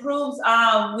that it improves.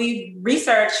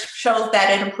 Research shows that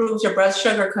it improves your blood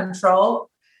sugar control.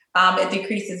 It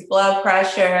decreases blood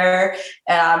pressure.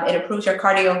 It improves your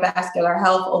cardiovascular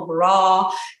health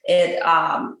overall. It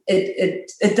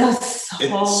does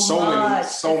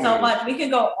so much. We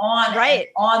can go on and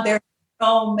on. There's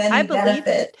so many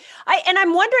benefits. And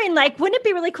I'm wondering, like, wouldn't it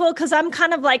be really cool? Because I'm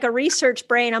kind of like a research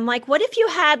brain. I'm like, what if you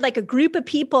had like a group of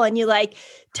people and you like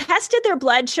tested their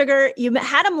blood sugar, you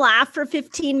had them laugh for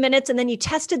 15 minutes, and then you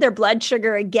tested their blood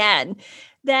sugar again?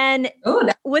 Then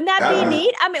wouldn't that be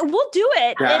neat? I mean, we'll do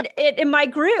it in my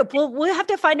group. We'll have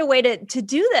to find a way to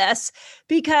do this,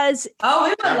 because we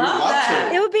would love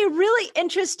that. It would be really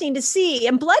interesting to see.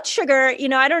 And blood sugar,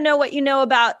 I don't know what you know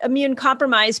about immune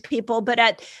compromised people,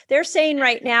 but they're saying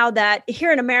right now that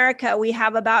here in America, we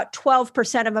have about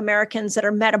 12% of Americans that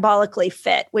are metabolically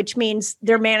fit, which means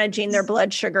they're managing their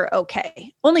blood sugar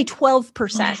okay. Only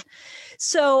 12%.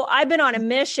 So I've been on a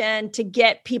mission to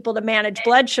get people to manage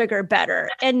blood sugar better.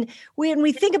 And when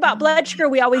we think about blood sugar,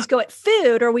 we always go at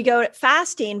food or we go at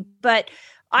fasting. But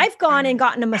I've gone and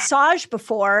gotten a massage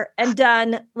before and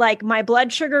done like my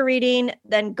blood sugar reading,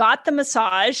 then got the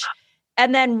massage,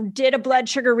 and then did a blood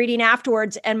sugar reading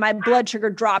afterwards, and my blood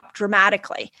sugar dropped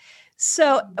dramatically.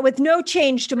 So with no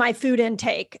change to my food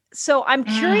intake. So I'm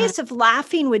curious if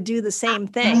laughing would do the same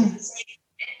thing.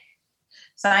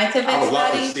 Scientific I would love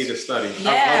studies. to see the study.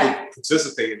 Yeah. I would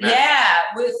participate in that. Yeah,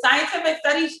 with scientific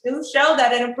studies do show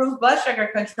that it improves blood sugar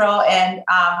control, and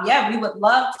we would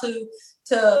love to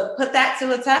put that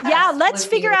to a test. Yeah, let's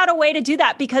figure out a way to do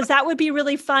that, because that would be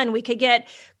really fun. We could get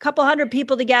a couple hundred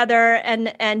people together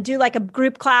and do like a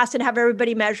group class and have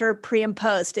everybody measure pre and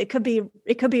post. It could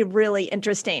be really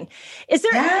interesting. Is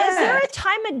there a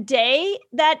time of day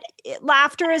that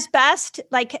laughter is best?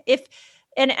 Like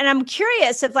And I'm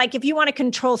curious if you want to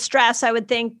control stress, I would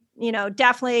think,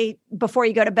 definitely before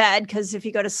you go to bed, because if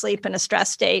you go to sleep in a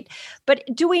stress state. But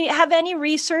do we have any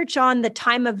research on the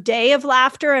time of day of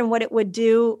laughter and what it would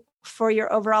do for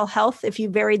your overall health if you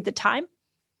varied the time?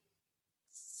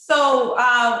 So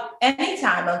any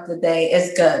time of the day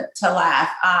is good to laugh.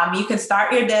 You can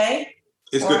start your day.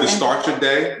 It's good to start your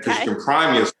day because you can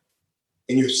prime yourself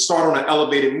and you start on an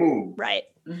elevated mood. Right.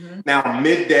 Mm-hmm. Now,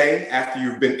 midday, after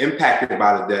you've been impacted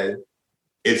by the day,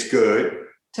 it's good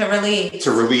to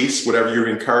release whatever you've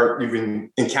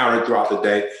encountered throughout the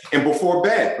day, and before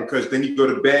bed, because then you go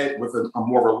to bed with a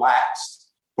more relaxed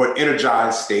but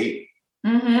energized state.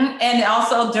 Mm-hmm. And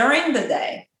also during the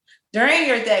day, during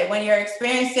your day, when you're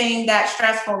experiencing that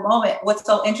stressful moment, what's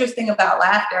so interesting about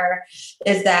laughter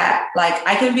is that, like,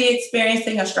 I can be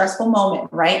experiencing a stressful moment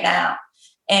right now,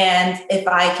 and if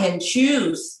I can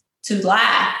choose to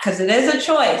laugh, because it is a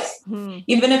choice. Mm-hmm.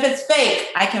 Even if it's fake,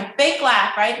 I can fake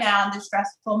laugh right now in this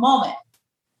stressful moment.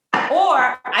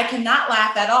 Or I cannot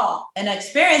laugh at all and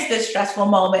experience this stressful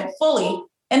moment fully,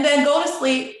 and then go to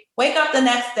sleep, wake up the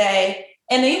next day.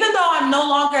 And even though I'm no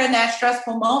longer in that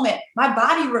stressful moment, my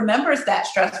body remembers that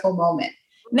stressful moment.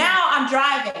 Now I'm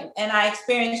driving and I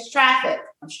experience traffic.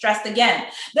 I'm stressed again.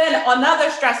 Then another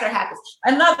stressor happens,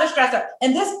 another stressor,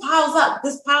 and this piles up.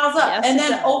 Yes, and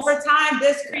then over time,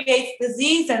 this creates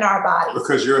disease in our bodies.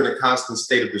 Because you're in a constant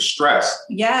state of distress.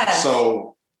 Yes.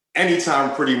 So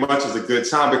anytime pretty much is a good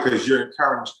time because you're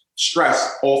incurring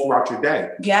stress all throughout your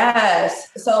day. Yes.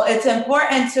 So it's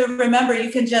important to remember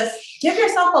you can just give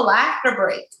yourself a laughter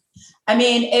break. I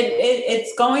mean,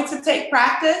 it's going to take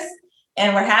practice.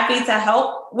 And we're happy to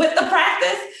help with the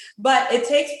practice, but it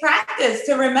takes practice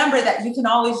to remember that you can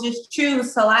always just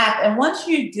choose to laugh. And once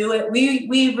you do it,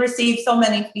 we've received so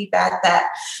many feedback that,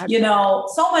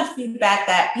 so much feedback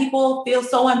that people feel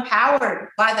so empowered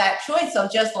by that choice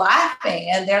of just laughing.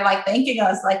 And they're like thanking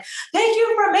us, like, thank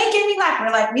you for making me laugh.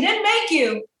 We're like, we didn't make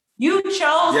you. You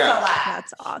chose to laugh.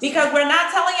 That's awesome. Because we're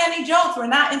not telling any jokes. We're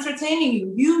not entertaining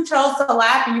you. You chose to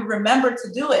laugh and you remembered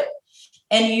to do it.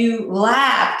 And you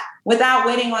laughed without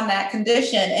waiting on that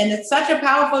condition. And it's such a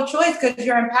powerful choice because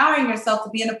you're empowering yourself to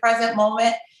be in the present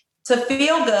moment, to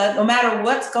feel good no matter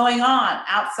what's going on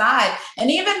outside.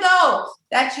 And even though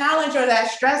that challenge or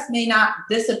that stress may not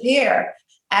disappear,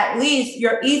 at least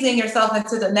you're easing yourself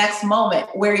into the next moment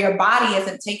where your body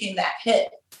isn't taking that hit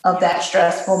of that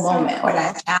stressful moment or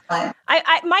that challenge.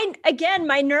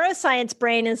 My neuroscience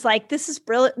brain is like, this is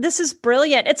brilliant. This is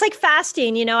brilliant. It's like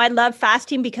fasting. You know, I love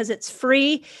fasting because it's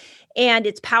free and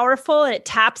it's powerful and it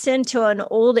taps into an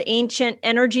old ancient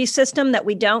energy system that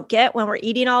we don't get when we're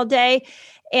eating all day.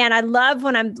 And I love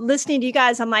when I'm listening to you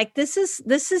guys, I'm like, this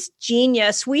is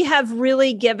genius. We have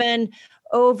really given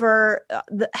over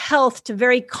the health to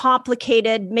very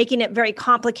complicated, making it very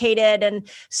complicated and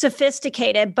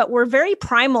sophisticated, but we're very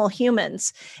primal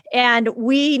humans and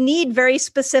we need very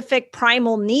specific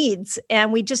primal needs.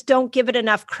 And we just don't give it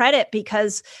enough credit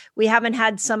because we haven't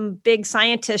had some big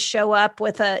scientist show up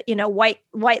with a,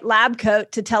 white lab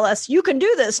coat to tell us you can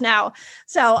do this now.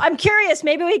 So I'm curious,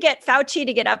 maybe we get Fauci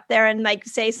to get up there and like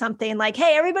say something like,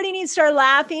 hey, everybody needs to start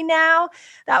laughing now.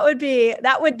 That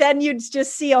would then you'd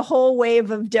just see a whole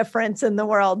wave of difference in the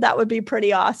world. That would be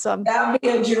pretty awesome. That would be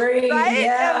a dream. Right?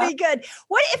 Yeah. That'd be good.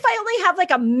 What if I only have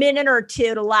like a minute or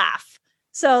two to laugh?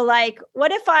 So like,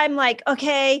 what if I'm like,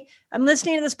 okay, I'm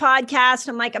listening to this podcast.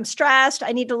 I'm like, I'm stressed.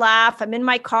 I need to laugh. I'm in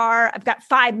my car. I've got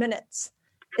 5 minutes.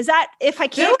 Is that, if I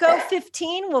can't go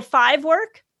 15, will 5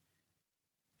 work?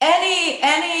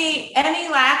 Any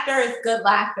laughter is good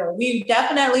laughter. We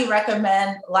definitely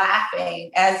recommend laughing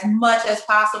as much as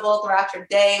possible throughout your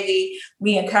day.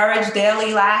 We encourage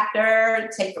daily laughter.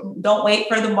 Don't wait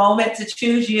for the moment to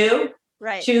choose you.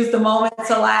 Right. Choose the moment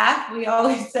to laugh, we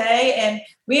always say. And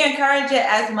we encourage it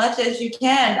as much as you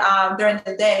can during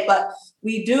the day. But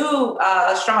we do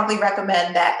strongly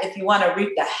recommend that if you want to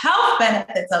reap the health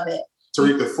benefits of it, to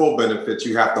reap the full benefits,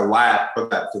 you have to laugh for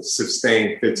that to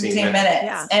sustain 15 minutes.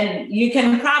 Yeah. And you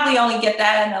can probably only get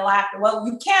that in the laughter. Well,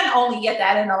 you can only get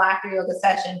that in the laughter yoga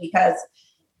session because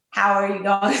how are you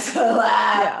going to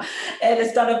laugh? Yeah. And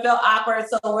it's going to feel awkward.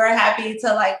 So we're happy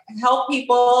to help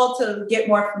people to get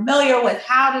more familiar with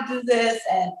how to do this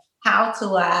and how to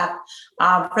laugh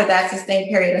for that sustained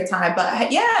period of time.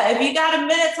 But yeah, if you got a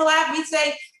minute to laugh, we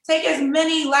say, take as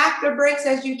many laughter breaks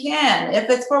as you can.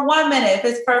 If it's for 1 minute, if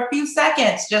it's for a few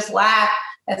seconds, just laugh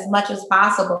as much as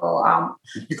possible.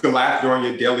 You can laugh during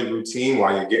your daily routine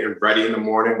while you're getting ready in the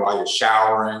morning, while you're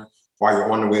showering, while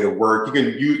you're on the way to work.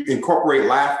 You incorporate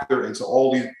laughter into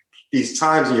all these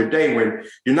times in your day when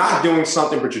you're not doing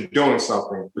something, but you're doing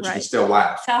something, but you can still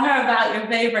laugh. Tell her about your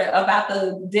favorite, about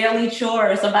the daily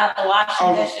chores, about the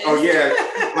washing dishes. Oh yeah,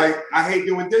 like I hate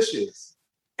doing dishes.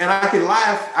 And I can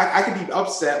laugh. I can be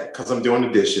upset because I'm doing the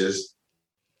dishes,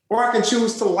 or I can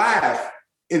choose to laugh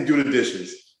and do the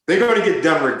dishes. They're going to get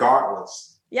done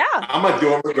regardless. Yeah, I'm going to do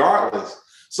them regardless.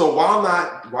 So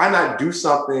why not do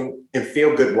something and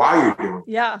feel good while you're doing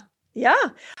it? Yeah. Yeah.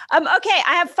 Okay.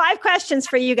 I have 5 questions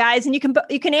for you guys, and you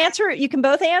can answer. You can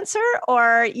both answer,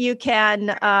 or you can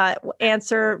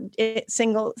answer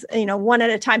single, one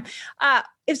at a time.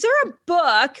 Is there a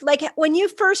book, like when you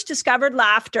first discovered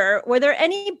laughter, were there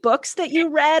any books that you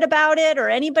read about it or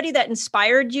anybody that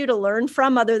inspired you to learn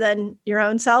from other than your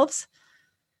own selves?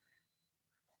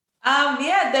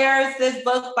 There's this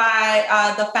book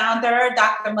by the founder,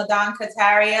 Dr. Madan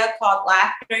Kataria, called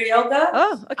Laughter Yoga.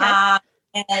 Oh, okay.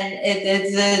 And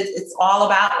it's all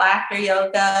about laughter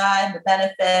yoga and the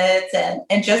benefits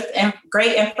and just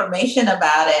great information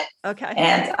about it. Okay.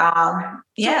 And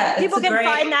people can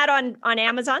find that on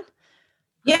Amazon.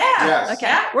 Yeah. Yes. Okay.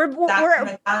 Yeah. We're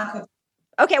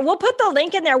okay. We'll put the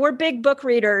link in there. We're big book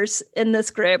readers in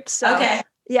this group. So okay.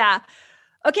 Yeah.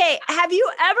 Okay. Have you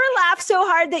ever laughed so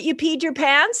hard that you peed your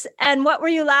pants? And what were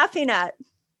you laughing at?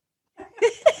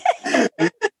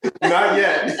 Not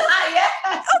yet. Not yet.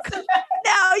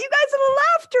 No, you guys are the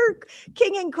laughter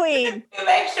king and queen. We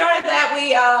make sure that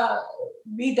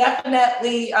we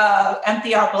definitely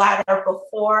empty our bladder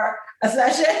before a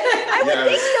session. I would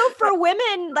think so. For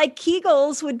women, like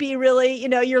Kegels would be really,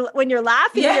 when you're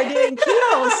laughing, you're doing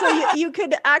Kegels, so you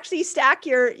could actually stack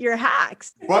your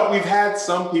hacks. But we've had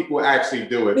some people actually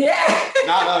do it. Yeah.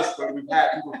 Not us, but we've had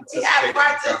people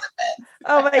participate.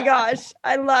 Oh my gosh.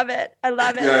 I love it.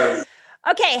 Yes.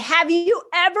 Okay. Have you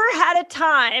ever had a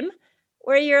time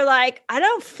where you're like, I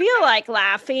don't feel like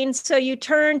laughing, so you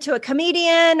turn to a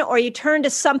comedian or you turn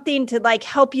to something to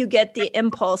help you get the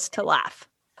impulse to laugh?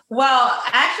 Well,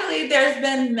 actually, there's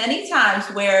been many times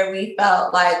where we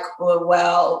felt like,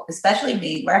 well, especially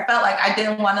me, where I felt like I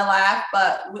didn't want to laugh.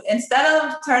 But instead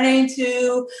of turning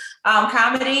to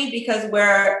comedy, because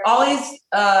we're always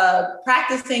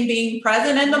practicing being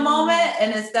present in the moment,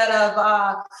 and instead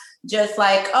of just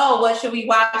what should we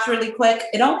watch really quick?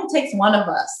 It only takes one of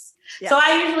us. Yeah. So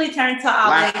I usually turn to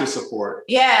laughter support.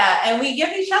 Yeah, and we give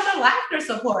each other laughter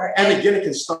support. And again, it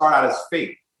can start out as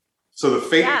fake. So the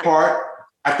fake part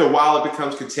after a while, it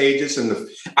becomes contagious, and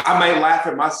I might laugh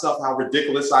at myself how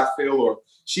ridiculous I feel, or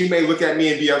she may look at me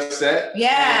and be upset.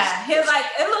 Yeah, he's like,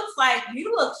 it looks like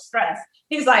you look stressed.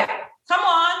 He's like, come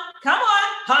on, ha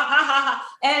ha ha ha.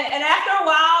 And after a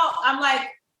while, I'm like,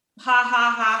 ha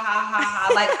ha ha ha ha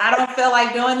ha. Like, I don't feel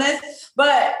like doing this,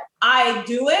 but I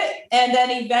do it, and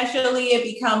then eventually it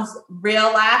becomes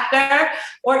real laughter.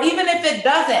 Or even if it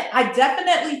doesn't, I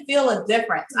definitely feel a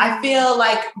difference. I feel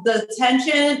like the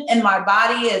tension in my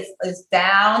body is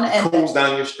down, and cools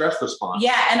down your stress response.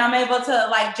 Yeah, and I'm able to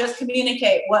like just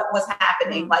communicate what was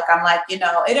happening. Like I'm like,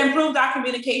 it improved our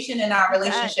communication in our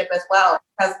relationship as well.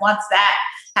 Because once that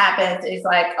happens, it's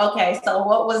like, okay, so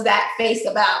what was that face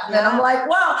about? And I'm like,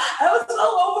 well, I was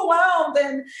so overwhelmed,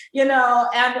 and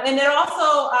and it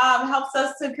also helps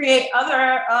us to create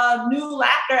other new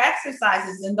laughter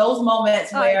exercises in those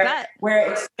moments where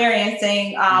we're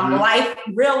experiencing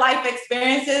real life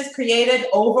experiences created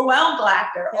overwhelmed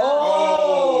laughter.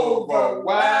 Oh,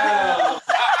 wow.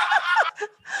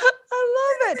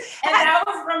 I love it. And that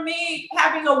was for me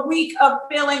having a week of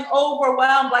feeling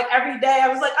overwhelmed. Like every day I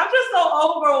was like, I'm just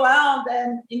so overwhelmed.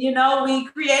 And we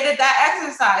created that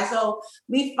exercise. So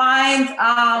we find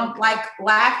like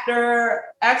laughter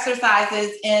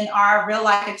exercises in our real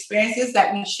life experiences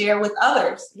that we share with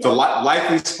others. So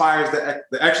life inspires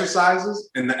the exercises,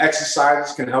 and the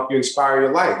exercises can help you inspire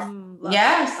your life.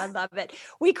 Yes. I love it.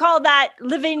 We call that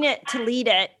living it to lead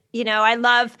it. I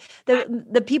love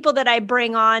the people that I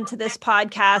bring on to this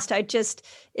podcast.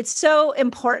 It's so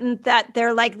important that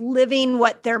they're like living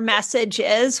what their message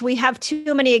is. We have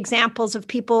too many examples of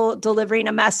people delivering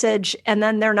a message and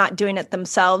then they're not doing it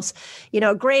themselves.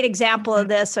 A great example of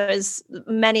this is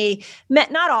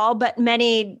not all, but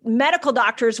many medical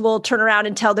doctors will turn around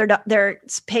and tell their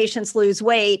patients lose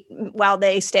weight while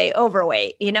they stay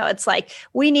overweight. It's like,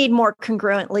 we need more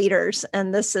congruent leaders.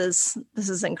 And this is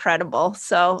incredible.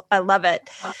 So I love it.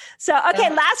 So, okay,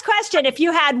 last question. If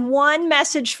you had one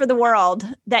message for the world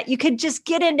that you could just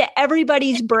get into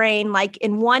everybody's brain, like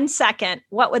in 1 second,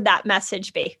 what would that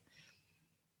message be?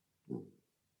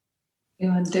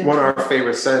 One of our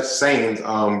favorite sayings,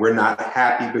 we're not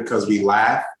happy because we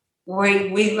laugh.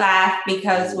 We laugh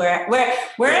because we're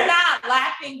not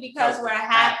laughing because we're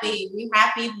happy. We're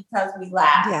happy because we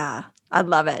laugh. Yeah, I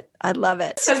love it.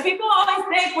 Because people always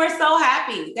think we're so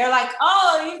happy. They're like,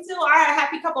 oh, you two are a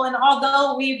happy couple. And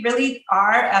although we really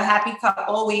are a happy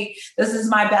couple, this is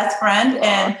my best friend.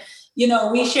 And,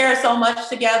 we share so much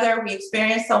together. We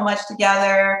experience so much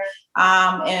together.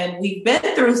 And we've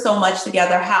been through so much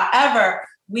together. However,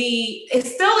 we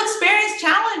still experience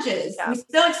challenges. Yeah. We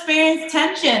still experience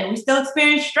tension. We still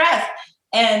experience stress.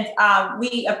 And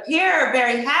we appear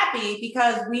very happy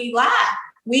because we laugh.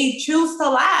 We choose to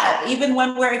laugh, even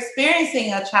when we're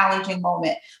experiencing a challenging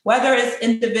moment, whether it's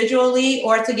individually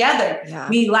or together. Yeah.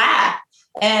 We laugh.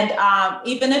 And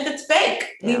even if it's fake,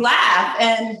 we laugh,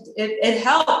 and it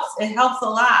helps. It helps a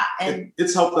lot. And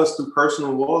it's helped us through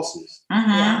personal losses.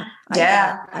 Mm-hmm.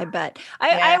 I bet.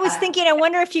 I was thinking, I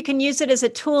wonder if you can use it as a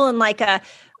tool in like a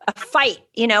fight,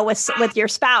 with your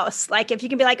spouse. Like if you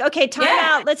can be like, okay, time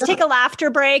out, let's take a laughter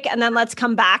break, and then let's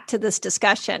come back to this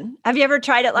discussion. Have you ever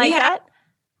tried it like that?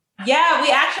 Yeah, we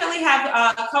actually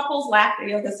have couples laughter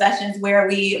yoga sessions where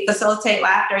we facilitate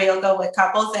laughter yoga with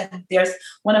couples. And there's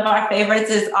one of our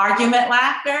favorites is argument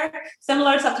laughter,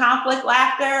 similar to conflict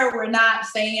laughter. We're not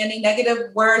saying any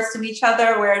negative words to each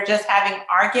other. We're just having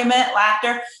argument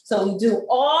laughter. So we do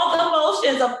all the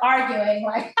motions of arguing,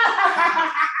 like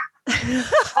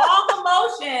all the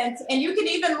motions. And you can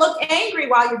even look angry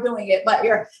while you're doing it, but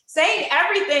you're saying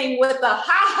everything with the ha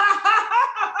ha ha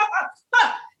ha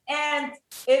ha. And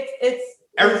it's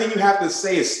everything you have to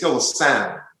say is still a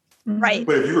sound. Right.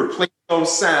 But if you replace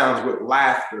those sounds with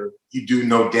laughter, you do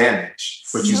no damage.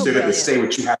 But you still get to say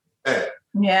what you have to say.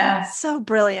 Yeah. So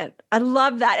brilliant. I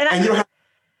love that.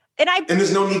 And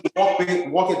there's no need to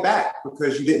walk it back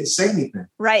because you didn't say anything.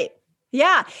 Right.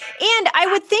 Yeah. And I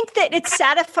would think that it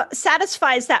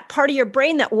satisfies that part of your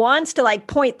brain that wants to like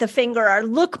point the finger or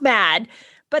look mad.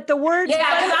 But the word... Yeah,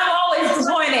 because I'm always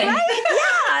pointing. Right?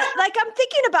 Yeah. Like I'm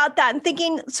thinking about that and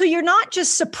thinking, so you're not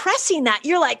just suppressing that.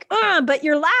 You're like, but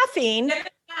you're laughing.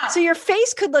 Yeah. So your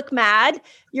face could look mad.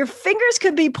 Your fingers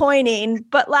could be pointing,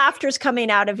 but laughter's coming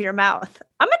out of your mouth.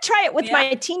 I'm going to try it with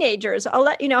my teenagers. I'll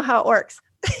let you know how it works.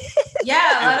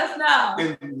 Let us know.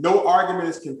 And no argument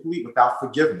is complete without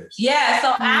forgiveness. Yeah,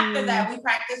 so after that, we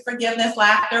practice forgiveness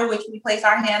laughter, which we place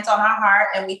our hands on our heart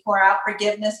and we pour out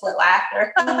forgiveness with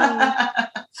laughter.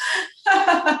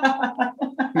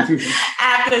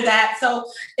 after that. So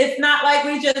it's not like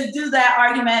we just do that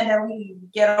argument and we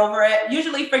get over it.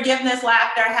 Usually forgiveness,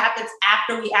 laughter happens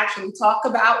after we actually talk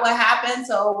about what happened.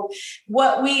 So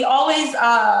what we always,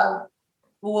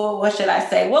 what should I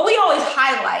say? What we always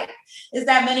highlight is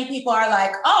that many people are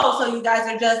like, oh, so you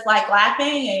guys are just like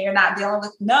laughing and you're not dealing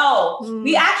with, no,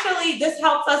 we actually, this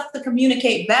helps us to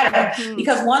communicate better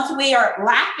because once we are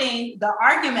laughing, the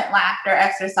argument laughter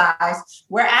exercise,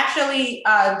 we're actually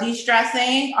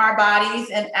de-stressing our bodies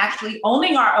and actually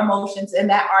owning our emotions in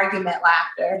that argument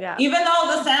laughter. Yeah. Even though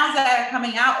the sounds that are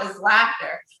coming out is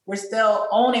laughter, we're still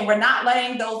owning, we're not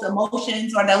letting those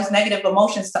emotions or those negative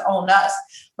emotions to own us,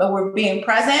 but we're being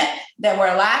present, that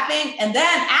we're laughing. And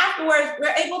then afterwards,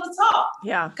 we're able to talk.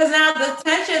 Yeah. Because now the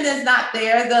tension is not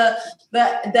there.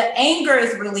 The anger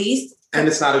is released. And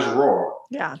it's not as raw.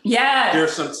 Yeah. Yeah.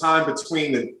 There's some time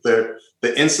between the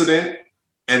incident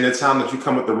and the time that you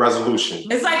come with the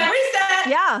resolution. It's like reset.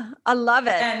 Yeah. I love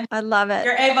it. And I love it.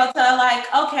 You're able to like,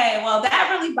 okay, well, that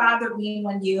really bothered me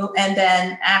when you, and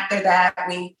then after that,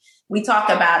 we talk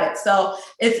about it. So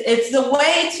it's the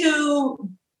way to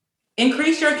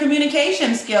increase your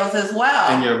communication skills as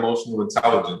well. And your emotional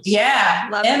intelligence. Yeah.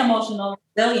 And emotional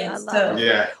resilience too.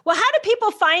 Yeah. Well, how do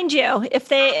people find you?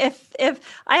 If I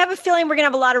have a feeling we're going to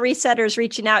have a lot of resetters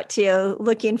reaching out to you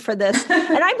looking for this.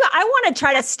 And I want to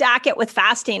try to stack it with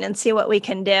fasting and see what we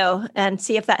can do and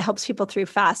see if that helps people through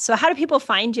fast. So how do people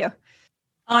find you?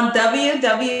 On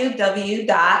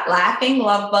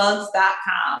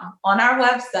www.laughinglovebugs.com on our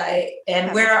website.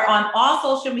 And we're on all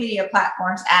social media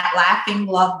platforms at Laughing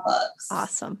Lovebugs.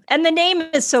 Awesome. And the name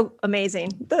is so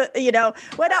amazing. When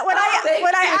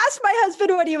I asked my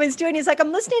husband what he was doing, he's like,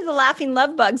 I'm listening to the Laughing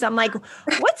Lovebugs. I'm like,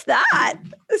 what's that?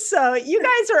 So you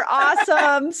guys are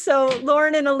awesome. So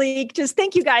Lauren and Alik, just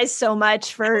thank you guys so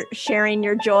much for sharing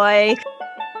your joy.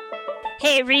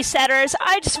 Hey, Resetters,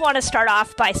 I just want to start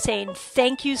off by saying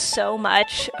thank you so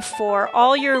much for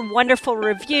all your wonderful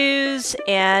reviews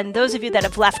and those of you that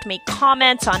have left me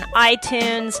comments on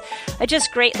iTunes. I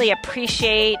just greatly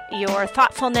appreciate your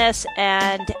thoughtfulness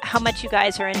and how much you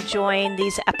guys are enjoying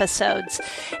these episodes.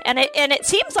 And it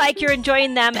seems like you're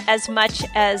enjoying them as much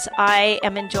as I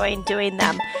am enjoying doing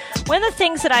them. One of the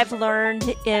things that I've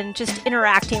learned in just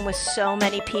interacting with so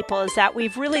many people is that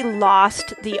we've really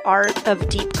lost the art of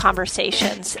deep conversation.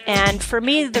 And for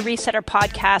me, the Resetter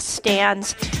podcast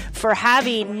stands for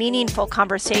having meaningful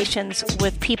conversations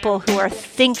with people who are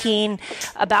thinking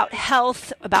about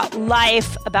health, about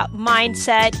life, about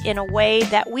mindset in a way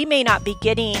that we may not be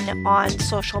getting on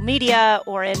social media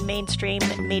or in mainstream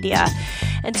media.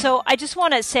 And so I just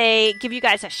want to give you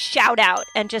guys a shout out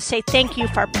and just say thank you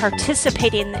for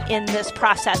participating in this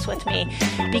process with me.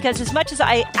 Because as much as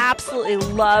I absolutely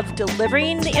love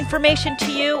delivering the information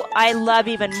to you, I love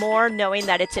even more knowing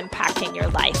that it's impacting your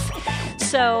life.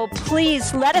 So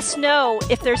please let us know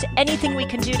if there's anything we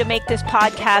can do to make this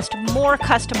podcast more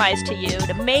customized to you,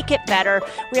 to make it better.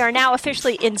 We are now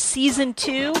officially in season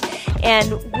 2,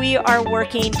 and we are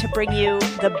working to bring you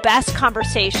the best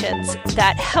conversations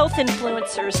that health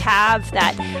influencers have,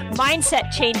 that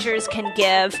mindset changers can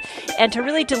give, and to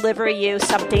really deliver you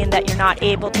something that you're not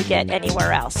able to get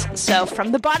anywhere else. So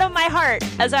from the bottom of my heart,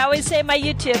 as I always say in my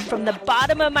YouTube, from the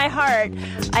bottom of my heart,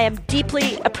 I am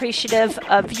deeply appreciative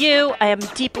of you. I am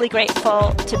deeply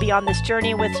grateful to be on this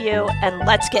journey with you, and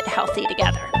let's get healthy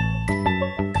together.